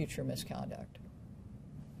anticipated future misconduct.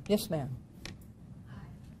 Yes, ma'am.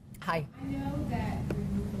 Hi. I know that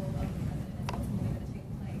removal of the president is ultimately going to take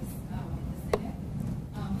place in the Senate.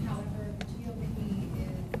 However, the GOP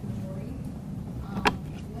is majority.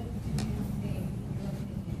 What do you think, your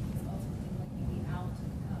opinion, is ultimately likely the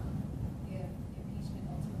outcome if impeachment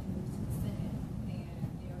ultimately moves to the Senate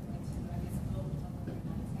and they're going to, I guess, vote on whether or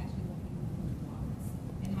not it's actually going to be removed from office?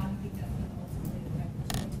 And how do you think that's going to ultimately affect the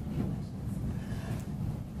 2020 elections?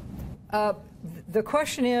 The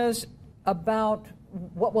question is about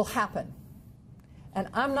what will happen. And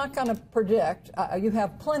I'm not going to predict. You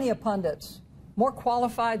have plenty of pundits, more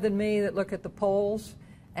qualified than me, that look at the polls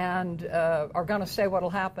and are going to say what will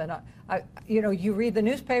happen. You know, you read the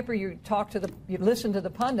newspaper, you listen to the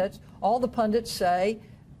pundits. All the pundits say,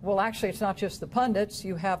 well, actually, it's not just the pundits.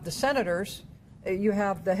 You have the senators, you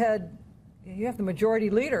have the majority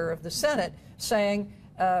leader of the Senate saying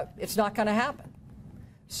it's not going to happen.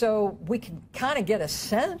 So we can kind of get a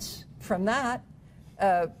sense from that,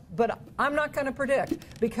 but I'm not going to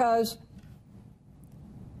predict, because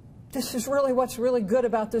this is really what's really good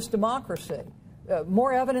about this democracy.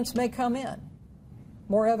 More evidence may come in.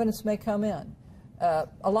 More evidence may come in. A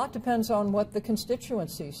lot depends on what the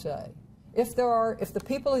constituencies say. If the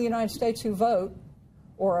people of the United States who vote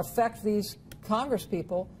or affect these Congress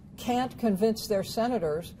people can't convince their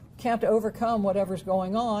senators, can't overcome whatever's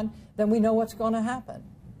going on, then we know what's going to happen.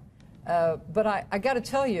 But I got to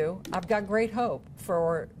tell you, I've got great hope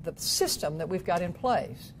for the system that we've got in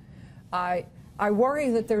place. I worry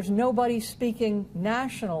that there's nobody speaking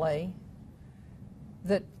nationally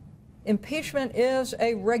that impeachment is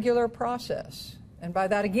a regular process. And by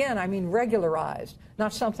that, again, I mean regularized,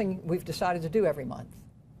 not something we've decided to do every month.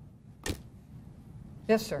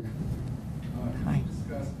 Yes, sir. Can you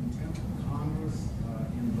discuss contempt of Congress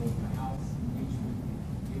in both the House impeachment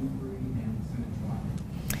inquiry and the Senate trial?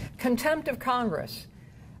 Contempt of Congress.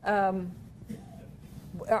 Are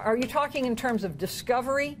you talking in terms of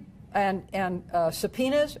discovery and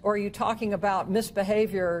subpoenas, or are you talking about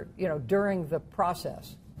misbehavior, you know, during the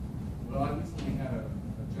process? Well, I recently had a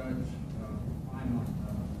judge find a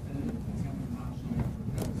defendant of contempt for not showing up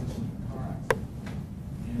for a deposition in a car accident.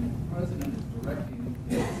 And the president is directing the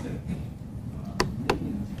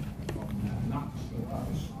millions of them not to show up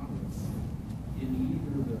in Congress in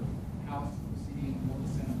either the House proceeding or the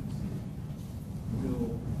Senate proceeding.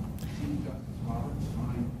 Will Chief Justice Roberts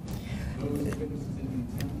find those witnesses in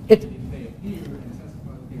contempt? If they appear and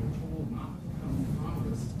testify that they were told not to come to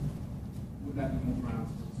Congress, would that be more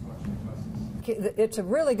grounds for obstruction of justice? It's a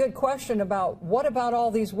really good question about what about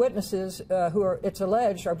all these witnesses who are, it's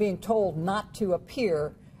alleged, are being told not to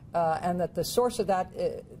appear, and that the source of that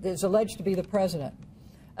is alleged to be the president.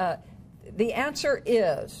 The answer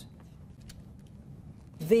is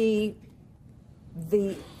the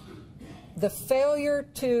failure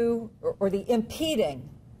to, or the impeding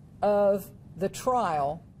of the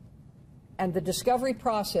trial and the discovery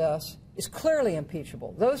process is clearly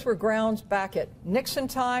impeachable. Those were grounds back at Nixon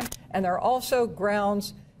time, and there are also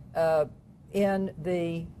grounds in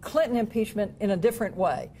the Clinton impeachment in a different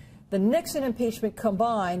way. The Nixon impeachment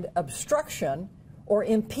combined obstruction or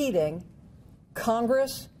impeding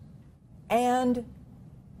Congress and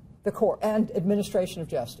the court and administration of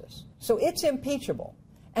justice. So it's impeachable,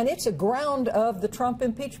 and it's a ground of the Trump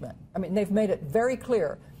impeachment. I mean, they've made it very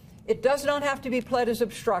clear. It does not have to be pled as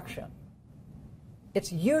obstruction.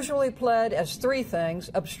 It's usually pled as three things: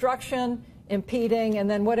 obstruction, impeding, and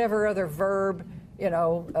then whatever other verb, you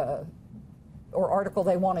know, or article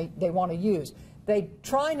they want to use. They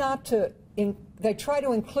try not to. They try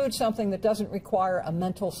to include something that doesn't require a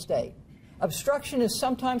mental state. Obstruction is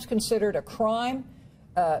sometimes considered a crime.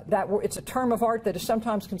 It's a term of art that is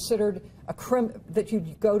sometimes considered that you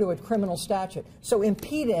go to a criminal statute. So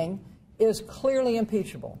impeding is clearly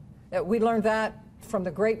impeachable. We learned that from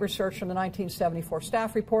the great research from the 1974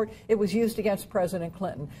 staff report. It was used against President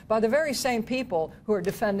Clinton by the very same people who are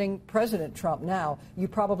defending President Trump now. You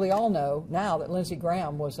probably all know now that Lindsey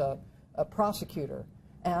Graham was a prosecutor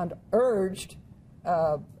and urged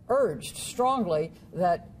strongly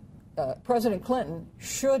that President Clinton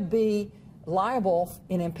should be liable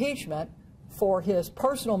in impeachment for his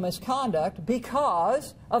personal misconduct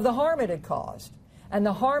because of the harm it had caused. And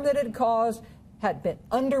the harm that it had caused had been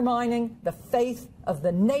undermining the faith of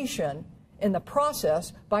the nation in the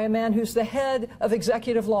process by a man who's the head of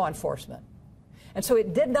executive law enforcement. And so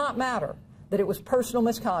it did not matter that it was personal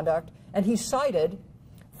misconduct, and he cited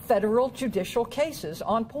federal judicial cases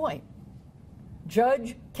on point.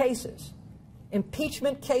 Judge cases.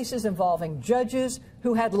 Impeachment cases involving judges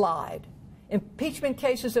who had lied. Impeachment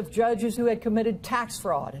cases of judges who had committed tax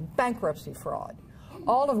fraud and bankruptcy fraud,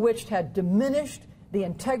 all of which had diminished the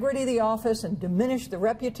integrity of the office and diminished the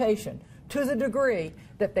reputation to the degree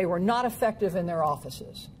that they were not effective in their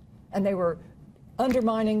offices. And they were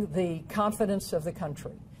undermining the confidence of the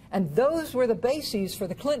country. And those were the bases for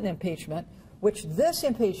the Clinton impeachment, which this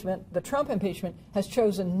impeachment, the Trump impeachment, has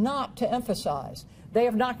chosen not to emphasize. They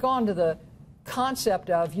have not gone to the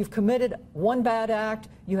concept of you've committed one bad act,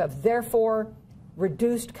 you have therefore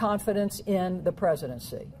reduced confidence in the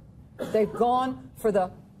presidency. They've gone for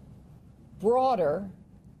the broader,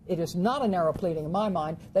 it is not a narrow pleading in my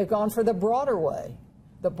mind, they've gone for the broader way.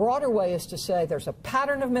 The broader way is to say there's a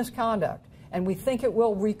pattern of misconduct and we think it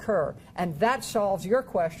will recur. And that solves your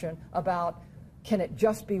question about can it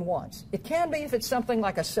just be once. It can be if it's something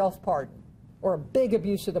like a self-pardon or a big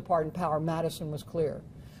abuse of the pardon power. Madison was clear.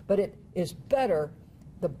 But it is better,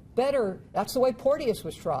 that's the way Porteous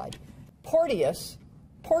was tried. Porteous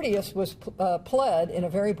was pled in a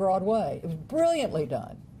very broad way. It was brilliantly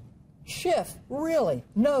done. Schiff really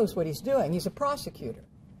knows what he's doing. He's a prosecutor.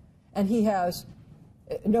 And he has,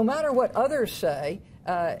 no matter what others say,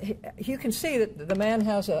 you can see that the man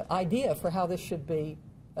has an idea for how this should be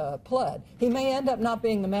pled. He may end up not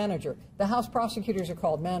being the manager. The House prosecutors are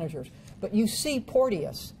called managers. But you see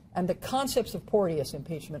Porteous and the concepts of Porteous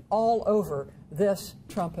impeachment all over this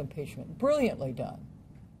Trump impeachment. Brilliantly done.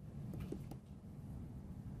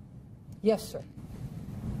 Yes, sir.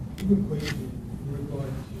 A good question in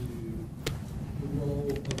regard to the role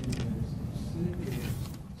of the senators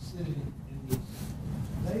sitting in this.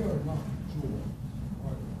 They are not jurors,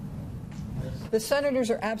 are they? The senators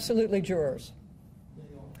are absolutely jurors.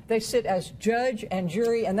 They sit as judge and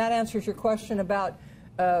jury, and that answers your question about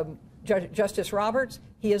Justice Roberts.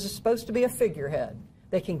 He is supposed to be a figurehead.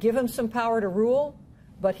 They can give him some power to rule,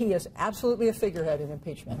 but he is absolutely a figurehead in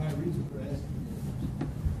impeachment. My reason for asking is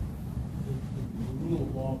the rule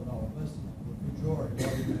of law that all of us know, the majority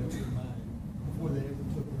already made up their mind before they ever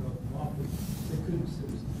took their oath of office, they couldn't sit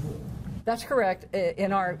as a juror. That's correct.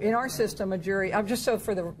 In our system, a jury, just so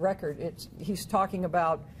for the record, he's talking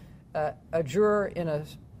about a juror in a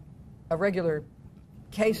regular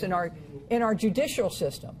case in our judicial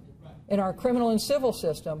system. In our criminal and civil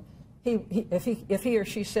system, if he or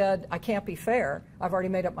she said, I can't be fair, I've already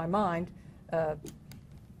made up my mind, that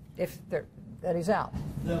he's out.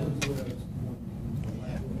 That was what I was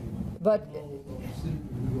wondering. But,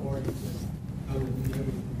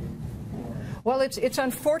 well, it's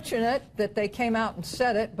unfortunate that they came out and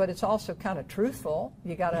said it, but it's also kind of truthful.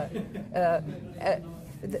 You got to...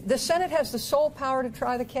 the Senate has the sole power to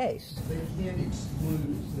try the case. They can't exclude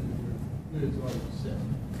a senator who has already said.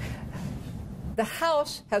 The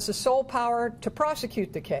House has the sole power to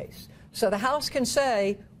prosecute the case. So the House can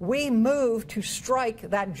say, we move to strike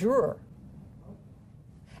that juror.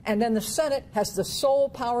 And then the Senate has the sole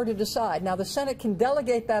power to decide. Now, the Senate can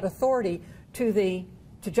delegate that authority to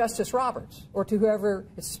Justice Roberts or to whoever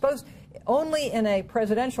is supposed. Only in a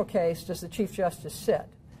presidential case does the Chief Justice sit.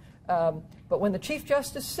 But when the Chief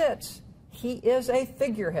Justice sits, he is a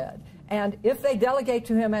figurehead. And if they delegate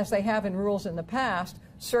to him, as they have in rules in the past,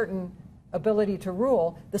 certain ability to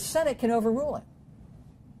rule, the Senate can overrule it.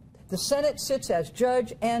 The Senate sits as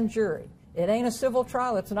judge and jury. It ain't a civil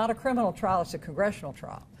trial. It's not a criminal trial. It's a congressional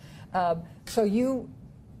trial.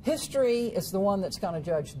 History is the one that's going to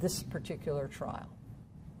judge this particular trial.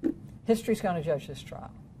 History's going to judge this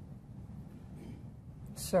trial.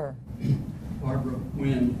 Sir. Barbara,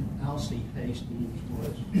 when Alcee Hastings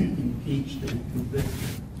was impeached and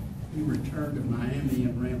convicted, he returned to Miami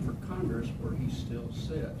and ran for Congress, where he still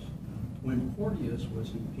sits. When Porteous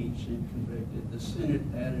was impeached and convicted, the Senate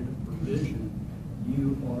added a provision: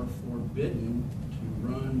 you are forbidden to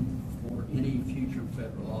run for any future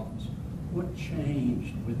federal office. What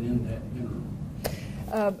changed within that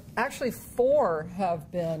interim? Actually, four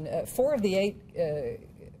of the 8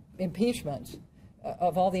 impeachments,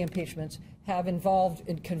 of all the impeachments, have involved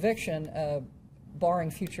in conviction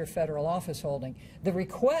barring future federal office holding. The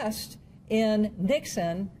request in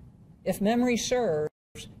Nixon, if memory serves,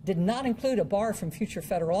 did not include a bar from future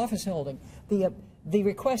federal office holding. The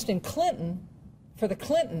request in Clinton for the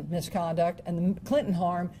Clinton misconduct and the Clinton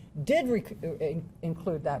harm did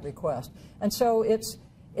include that request. And so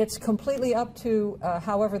it's completely up to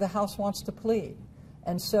however the House wants to plead.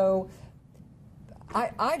 And so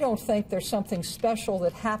I don't think there's something special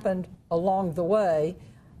that happened along the way.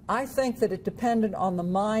 I think that it depended on the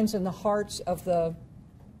minds and the hearts of the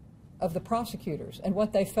prosecutors and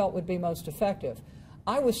what they felt would be most effective.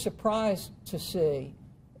 I was surprised to see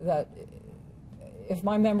that, if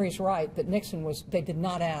my memory's right, that they did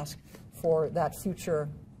not ask for that future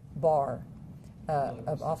bar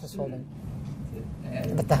of office holding.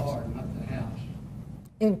 But the bar, not the House.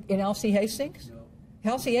 In Elsie Hastings?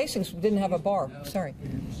 No. Elsie Hastings didn't have a bar. No, Sorry.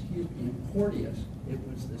 Excuse me, in Porteous, it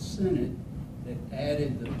was the Senate that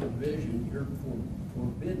added the provision, you're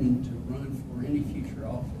forbidden to run for any future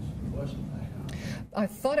office. It wasn't the House. I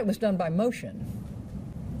thought it was done by motion.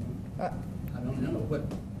 I don't know.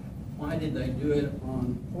 Why did they do it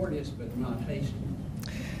on Porteous but not Hastings?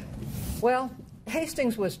 Well,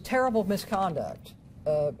 Hastings was terrible misconduct,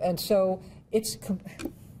 and so it's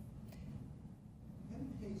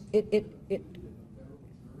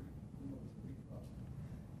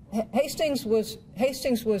Hastings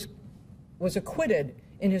was acquitted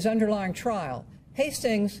in his underlying trial.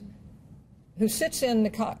 Hastings, who sits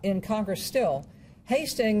in Congress still,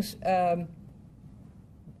 Hastings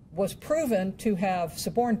was proven to have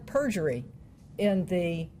suborned perjury in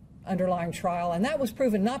the underlying trial, and that was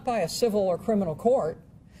proven not by a civil or criminal court.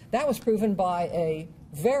 That was proven by a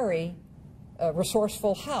very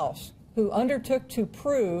resourceful House who undertook to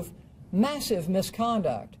prove massive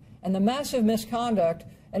misconduct. And the massive misconduct,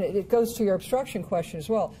 and it goes to your obstruction question as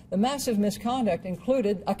well, the massive misconduct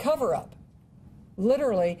included a cover-up.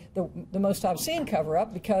 Literally the most obscene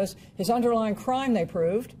cover-up, because his underlying crime they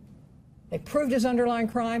proved his underlying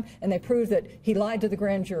crime, and they proved that he lied to the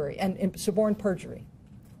grand jury and suborned perjury.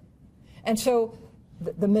 And so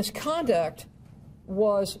the misconduct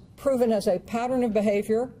was proven as a pattern of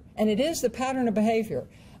behavior, and it is the pattern of behavior.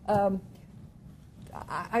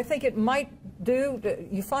 I think it might do,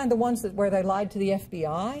 you find the ones where they lied to the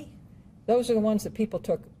FBI, those are the ones that people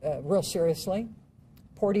took real seriously.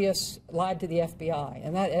 Porteous lied to the FBI,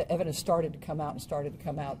 and that evidence started to come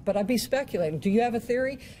out. But I'd be speculating. Do you have a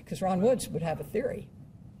theory? Because Ron Woods would have a theory.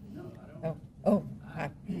 No, I don't. Oh,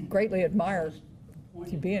 I greatly admire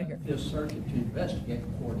you being here. Fifth Circuit to investigate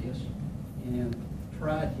Porteous and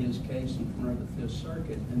tried his case in front of the Fifth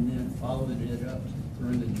Circuit, and then followed it up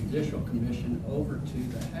through the Judicial Commission over to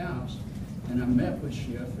the House. And I met with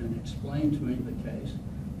Schiff and explained to him the case.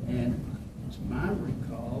 And it's my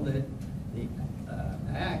recall that the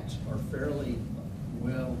acts are fairly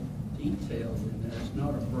well detailed in that it's not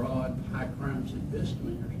a broad high crimes and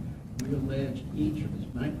misdemeanors. We allege each of his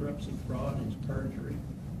bankruptcy, fraud, his perjury,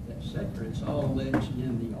 etc. It's all alleged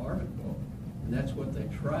in the article, and that's what they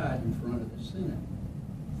tried in front of the Senate.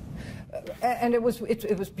 And it was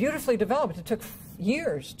beautifully developed. It took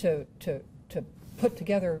years to put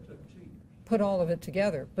together, put all of it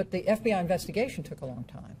together. But the FBI investigation took a long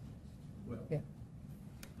time. Well, yeah.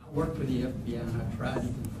 I worked with the FBI and I tried it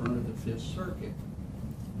in front of the Fifth Circuit.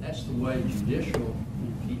 That's the way judicial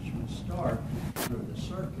impeachment starts, through the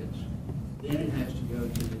circuits. Then it has to go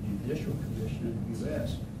to the Judicial Commission in the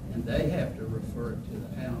U.S., and they have to refer it to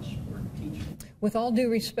the House for impeachment. With all due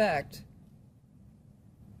respect,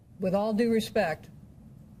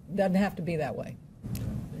 doesn't have to be that way.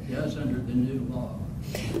 It does under the new law.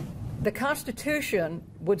 The Constitution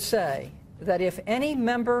would say that if any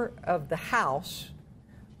member of the House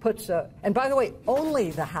puts and by the way, only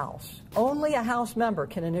a House member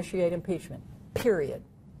can initiate impeachment, period.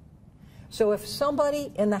 So if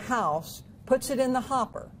somebody in the House puts it in the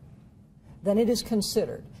hopper, then it is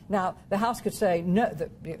considered. Now, the House could say, no,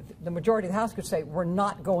 the majority of the House could say, we're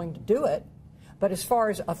not going to do it. But as far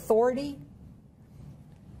as authority,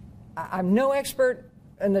 I'm no expert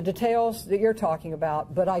in the details that you're talking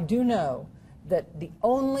about, but I do know that the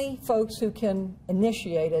only folks who can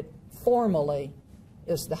initiate it formally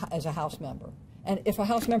is as a House member. And if a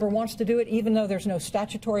House member wants to do it, even though there's no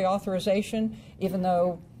statutory authorization, even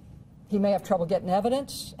though he may have trouble getting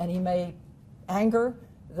evidence and he may anger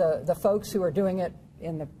the folks who are doing it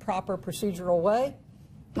in the proper procedural way,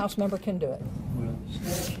 House member can do it. Well, the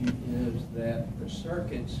statute is that the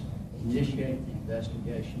circuits initiate the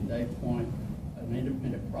investigation. They appoint an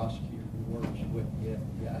independent prosecutor who works with the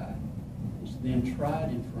FBI. It's then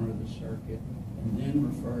tried in front of the circuit and then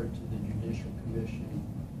referred to the Judicial Commission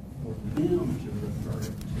for them to refer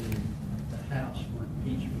it to the House for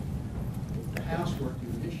impeachment. If the House were to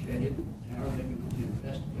initiate it, how are they going to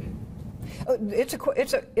investigate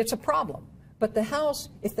it? It's a problem. But the House,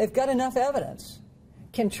 if they've got enough evidence,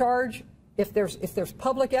 can charge, if there's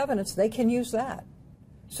public evidence, they can use that.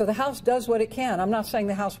 So the House does what it can. I'm not saying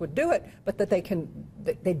the House would do it, but that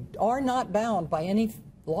they are not bound by any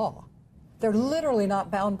law. They're literally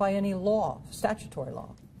not bound by any law, statutory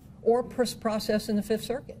law, or process in the Fifth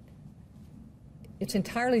Circuit. It's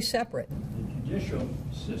entirely separate. The judicial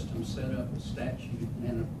system set up a statute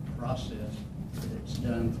and a process that's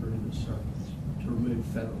done through the circuits to remove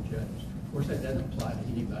federal judges. Of course, that doesn't apply to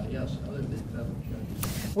anybody else other than federal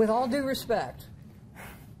judges. With all due respect, I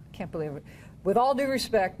can't believe it. With all due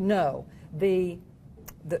respect, no. The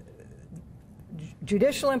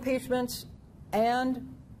judicial impeachments and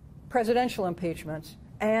presidential impeachments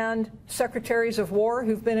and secretaries of war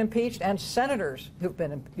who've been impeached and senators who've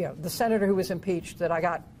been, the senator who was impeached that I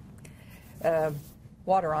got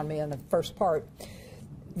water on me in the first part.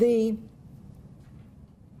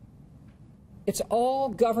 It's all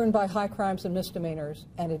governed by high crimes and misdemeanors,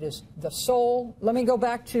 and it is the sole. Let me go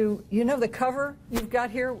back to, the cover you've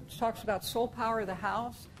got here, which talks about sole power of the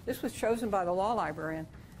House. This was chosen by the law librarian.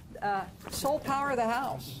 Sole power of the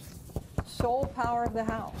House. Sole power of the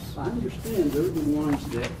House. I understand they're the ones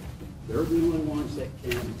that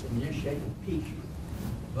can initiate impeachment,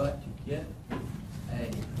 but to get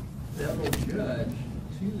a federal judge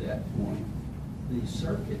to that point, the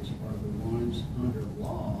circuits are the ones under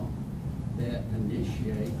law that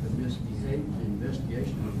initiate the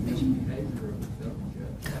investigation of the misbehavior of the federal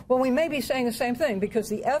judge. Well, we may be saying the same thing, because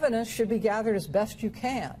the evidence should be gathered as best you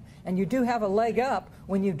can. And you do have a leg up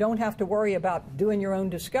when you don't have to worry about doing your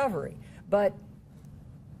own discovery. But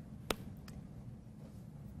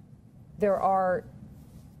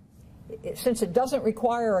since it doesn't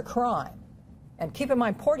require a crime, and keep in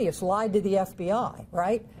mind, Porteous lied to the FBI,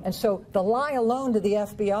 right? And so the lie alone to the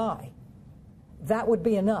FBI, that would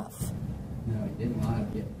be enough. No, he didn't lie to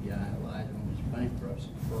the FBI. He lied on his bankruptcy,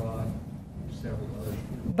 fraud, and several others.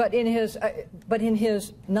 But in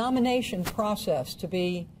his nomination process to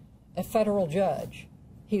be a federal judge,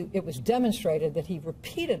 it was demonstrated that he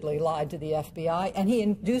repeatedly lied to the FBI, and he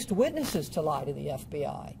induced witnesses to lie to the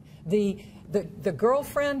FBI. The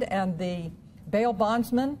girlfriend and the bail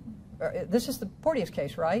bondsman, this is the Porteous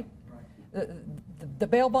case, right? Right. The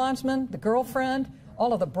bail bondsman, the girlfriend,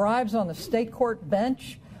 all of the bribes on the state court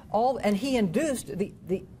bench, and he induced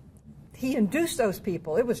he induced those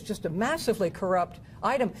people. It was just a massively corrupt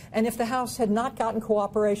item. And if the House had not gotten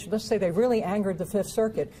cooperation, let's say they really angered the Fifth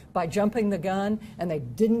Circuit by jumping the gun and they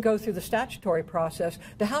didn't go through the statutory process,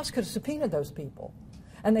 the House could have subpoenaed those people.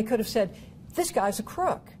 And they could have said, this guy's a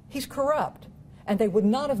crook. He's corrupt. And they would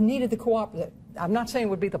not have needed the cooperation. I'm not saying it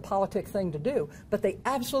would be the politic thing to do, but they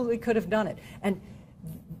absolutely could have done it. And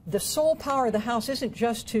the sole power of the House isn't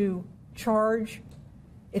just to charge.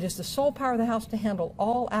 It is the sole power of the House to handle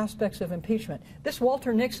all aspects of impeachment. This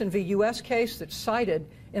Walter Nixon v. U.S. case that's cited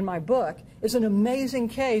in my book is an amazing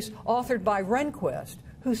case authored by Rehnquist,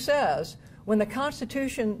 who says when the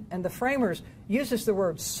Constitution and the framers uses the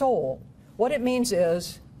word soul, what it means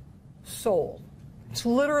is soul. It's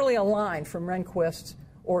literally a line from Rehnquist's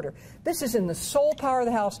order. This is in the sole power of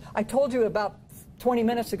the House. I told you about 20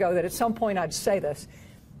 minutes ago that at some point I'd say this.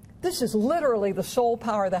 This is literally the sole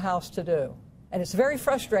power of the House to do. And it's very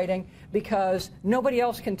frustrating because nobody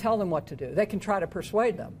else can tell them what to do. They can try to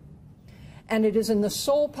persuade them. And it is in the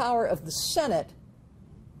sole power of the Senate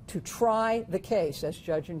to try the case as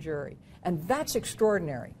judge and jury. And that's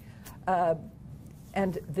extraordinary.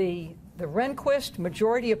 And the Rehnquist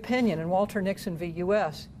majority opinion in Walter Nixon v.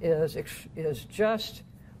 U.S. is just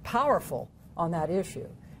powerful on that issue.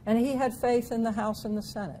 And he had faith in the House and the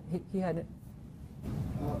Senate. He had...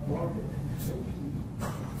 Barbara, procedural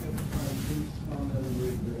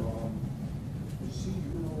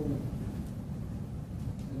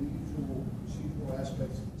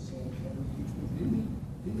aspects of the San Antonio impeachment. Didn't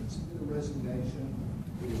he submit a resignation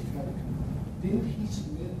that was kind of, didn't he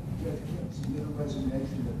submit a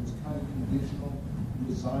resignation that was kind of conditional,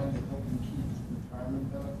 designed to help him keep his retirement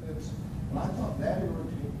benefits? And I thought that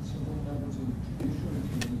irritated several members of the judiciary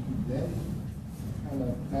committee who then kind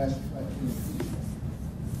of fast-tracked the impeachment.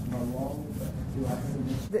 Am I wrong with that? Do I have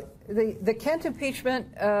a The Kent impeachment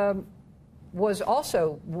was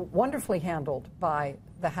also wonderfully handled by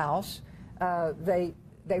the House.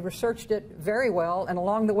 They researched it very well, and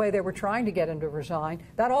along the way they were trying to get him to resign.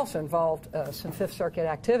 That also involved some Fifth Circuit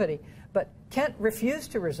activity. But Kent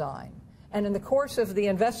refused to resign. And in the course of the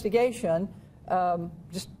investigation,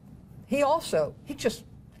 he lied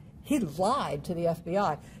to the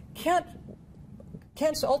FBI.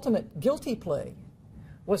 Kent's ultimate guilty plea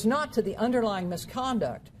was not to the underlying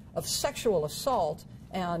misconduct of sexual assault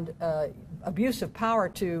and abuse of power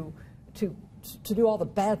to do all the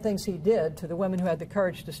bad things he did to the women who had the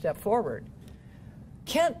courage to step forward.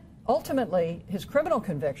 Kent, ultimately, his criminal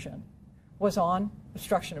conviction was on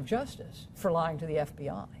obstruction of justice for lying to the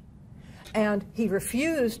FBI. And he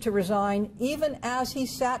refused to resign even as he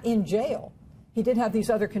sat in jail. He did have these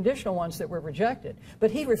other conditional ones that were rejected.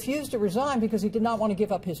 But he refused to resign because he did not want to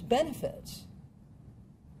give up his benefits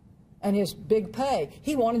and his big pay.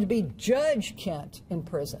 He wanted to be Judge Kent in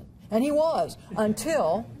prison. And he was,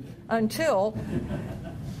 until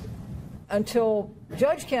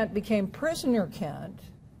Judge Kent became Prisoner Kent,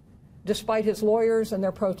 despite his lawyers and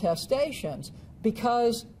their protestations,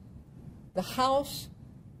 because the House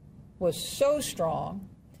was so strong,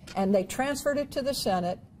 and they transferred it to the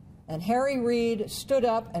Senate, and Harry Reid stood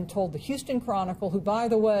up and told the Houston Chronicle, who, by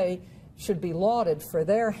the way, should be lauded for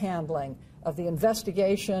their handling of the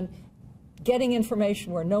investigation, getting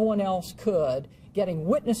information where no one else could, getting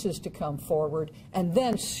witnesses to come forward, and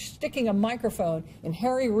then sticking a microphone in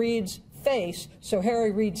Harry Reid's face, so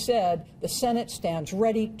Harry Reid said, the Senate stands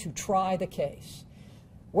ready to try the case.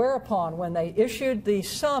 Whereupon, when they issued the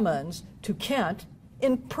summons to Kent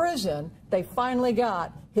in prison, they finally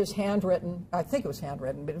got his handwritten, I think it was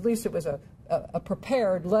handwritten, but at least it was a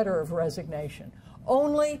prepared letter of resignation.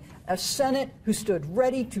 Only a Senate who stood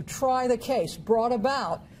ready to try the case brought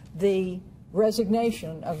about the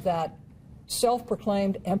resignation of that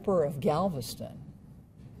self-proclaimed Emperor of Galveston.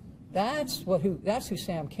 That's who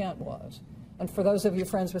Sam Kent was. And for those of you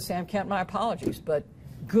friends with Sam Kent, my apologies, but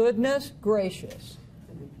goodness gracious.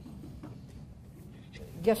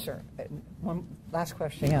 Yes, sir. One last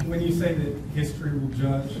question. Yeah. When you say that history will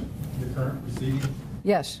judge the current proceedings,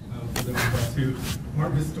 yes. For those of us who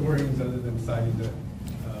aren't historians other than citing the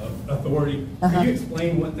authority, can you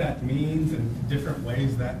explain what that means and different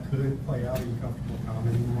ways that could play out? Are you comfortable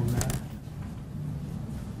commenting on that?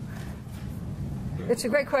 It's a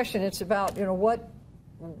great question. It's about, you know, what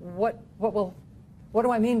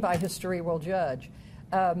do I mean by history will judge?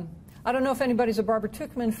 I don't know if anybody's a Barbara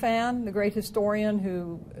Tuchman fan, the great historian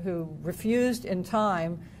who refused in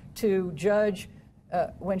time to judge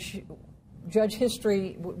judge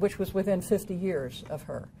history, which was within 50 years of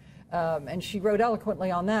her. And she wrote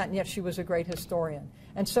eloquently on that, and yet she was a great historian.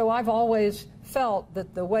 And so I've always felt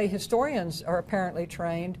that the way historians are apparently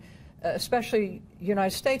trained, especially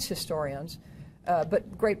United States historians,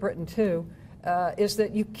 but Great Britain too, is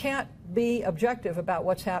that you can't be objective about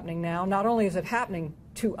what's happening now. Not only is it happening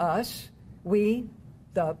to us, we,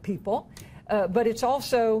 the people, but it's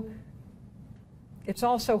also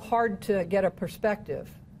hard to get a perspective.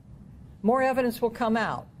 More evidence will come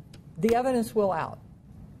out. The evidence will out.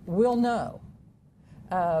 We'll know.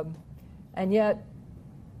 And yet,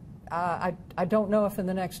 I don't know if in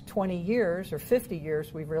the next 20 years or 50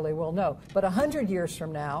 years we really will know. But 100 years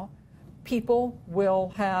from now, people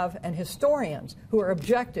will have, and historians who are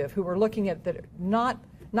objective, who are looking at that, not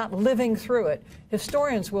living through it,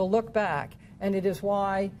 historians will look back, and it is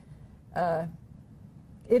why,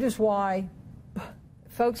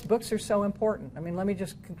 folks, books are so important. I mean, let me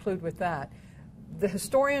just conclude with that. The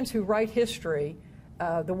historians who write history,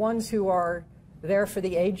 the ones who are there for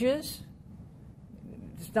the ages,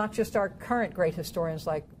 it's not just our current great historians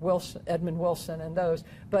like Edmund Wilson and those,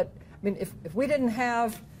 but I mean, if we didn't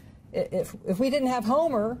have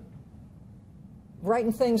Homer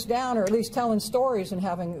writing things down, or at least telling stories and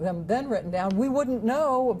having them then written down, we wouldn't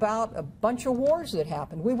know about a bunch of wars that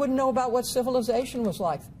happened. We wouldn't know about what civilization was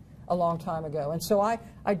like a long time ago. And so I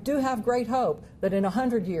do have great hope that in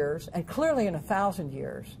 100 years, and clearly in 1,000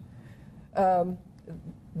 years,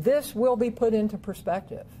 this will be put into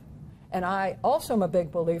perspective. And I also am a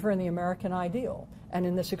big believer in the American ideal and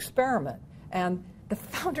in this experiment. And the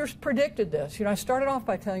founders predicted this. You know, I started off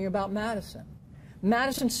by telling you about Madison.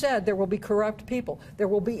 Madison said there will be corrupt people. There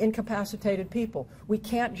will be incapacitated people. We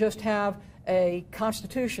can't just have a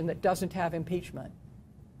constitution that doesn't have impeachment.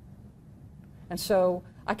 And so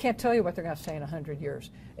I can't tell you what they're going to say in 100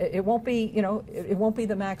 years. It won't be, you know, it won't be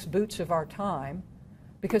the Max Boots of our time,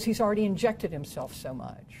 because he's already injected himself so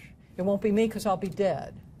much. It won't be me, because I'll be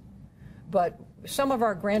dead. But some of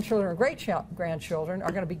our grandchildren or great-grandchildren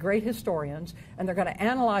are going to be great historians, and they're going to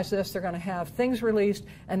analyze this, they're going to have things released,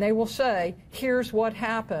 and they will say, here's what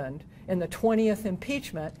happened in the 20th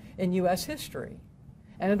impeachment in U.S. history.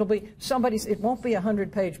 And it'll be it won't be a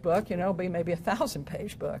 100-page book, you know, it'll be maybe a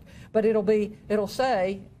 1,000-page book, but it'll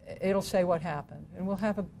say what happened, and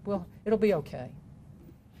it'll be okay.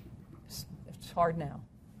 It's hard now.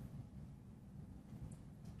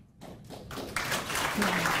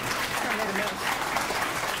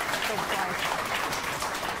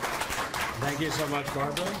 Thank you so much,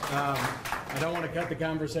 Barbara. I don't want to cut the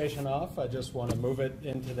conversation off. I just want to move it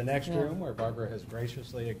into the next room where Barbara has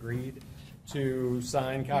graciously agreed to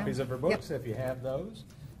sign copies of her books, if you have those.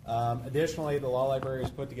 Additionally, the Law Library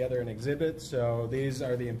has put together an exhibit, so these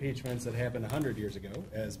are the impeachments that happened 100 years ago,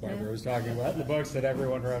 as Barbara was talking about, in the books that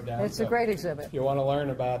everyone wrote down. It's a great exhibit. If you want to learn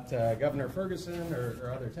about Governor Ferguson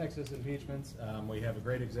or other Texas impeachments, we have a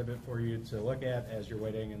great exhibit for you to look at as you're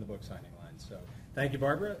waiting in the book signing line. So thank you,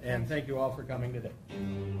 Barbara, and thank you all for coming today.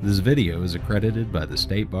 This video is accredited by the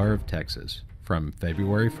State Bar of Texas from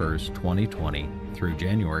February 1st, 2020 through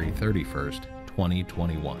January 31st,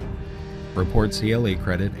 2021. Report CLE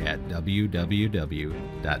credit at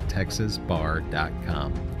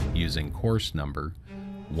www.texasbar.com using course number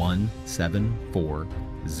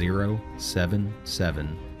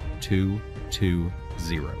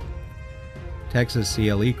 174077220. Texas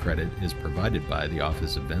CLE credit is provided by the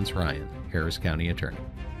Office of Vince Ryan, Harris County Attorney.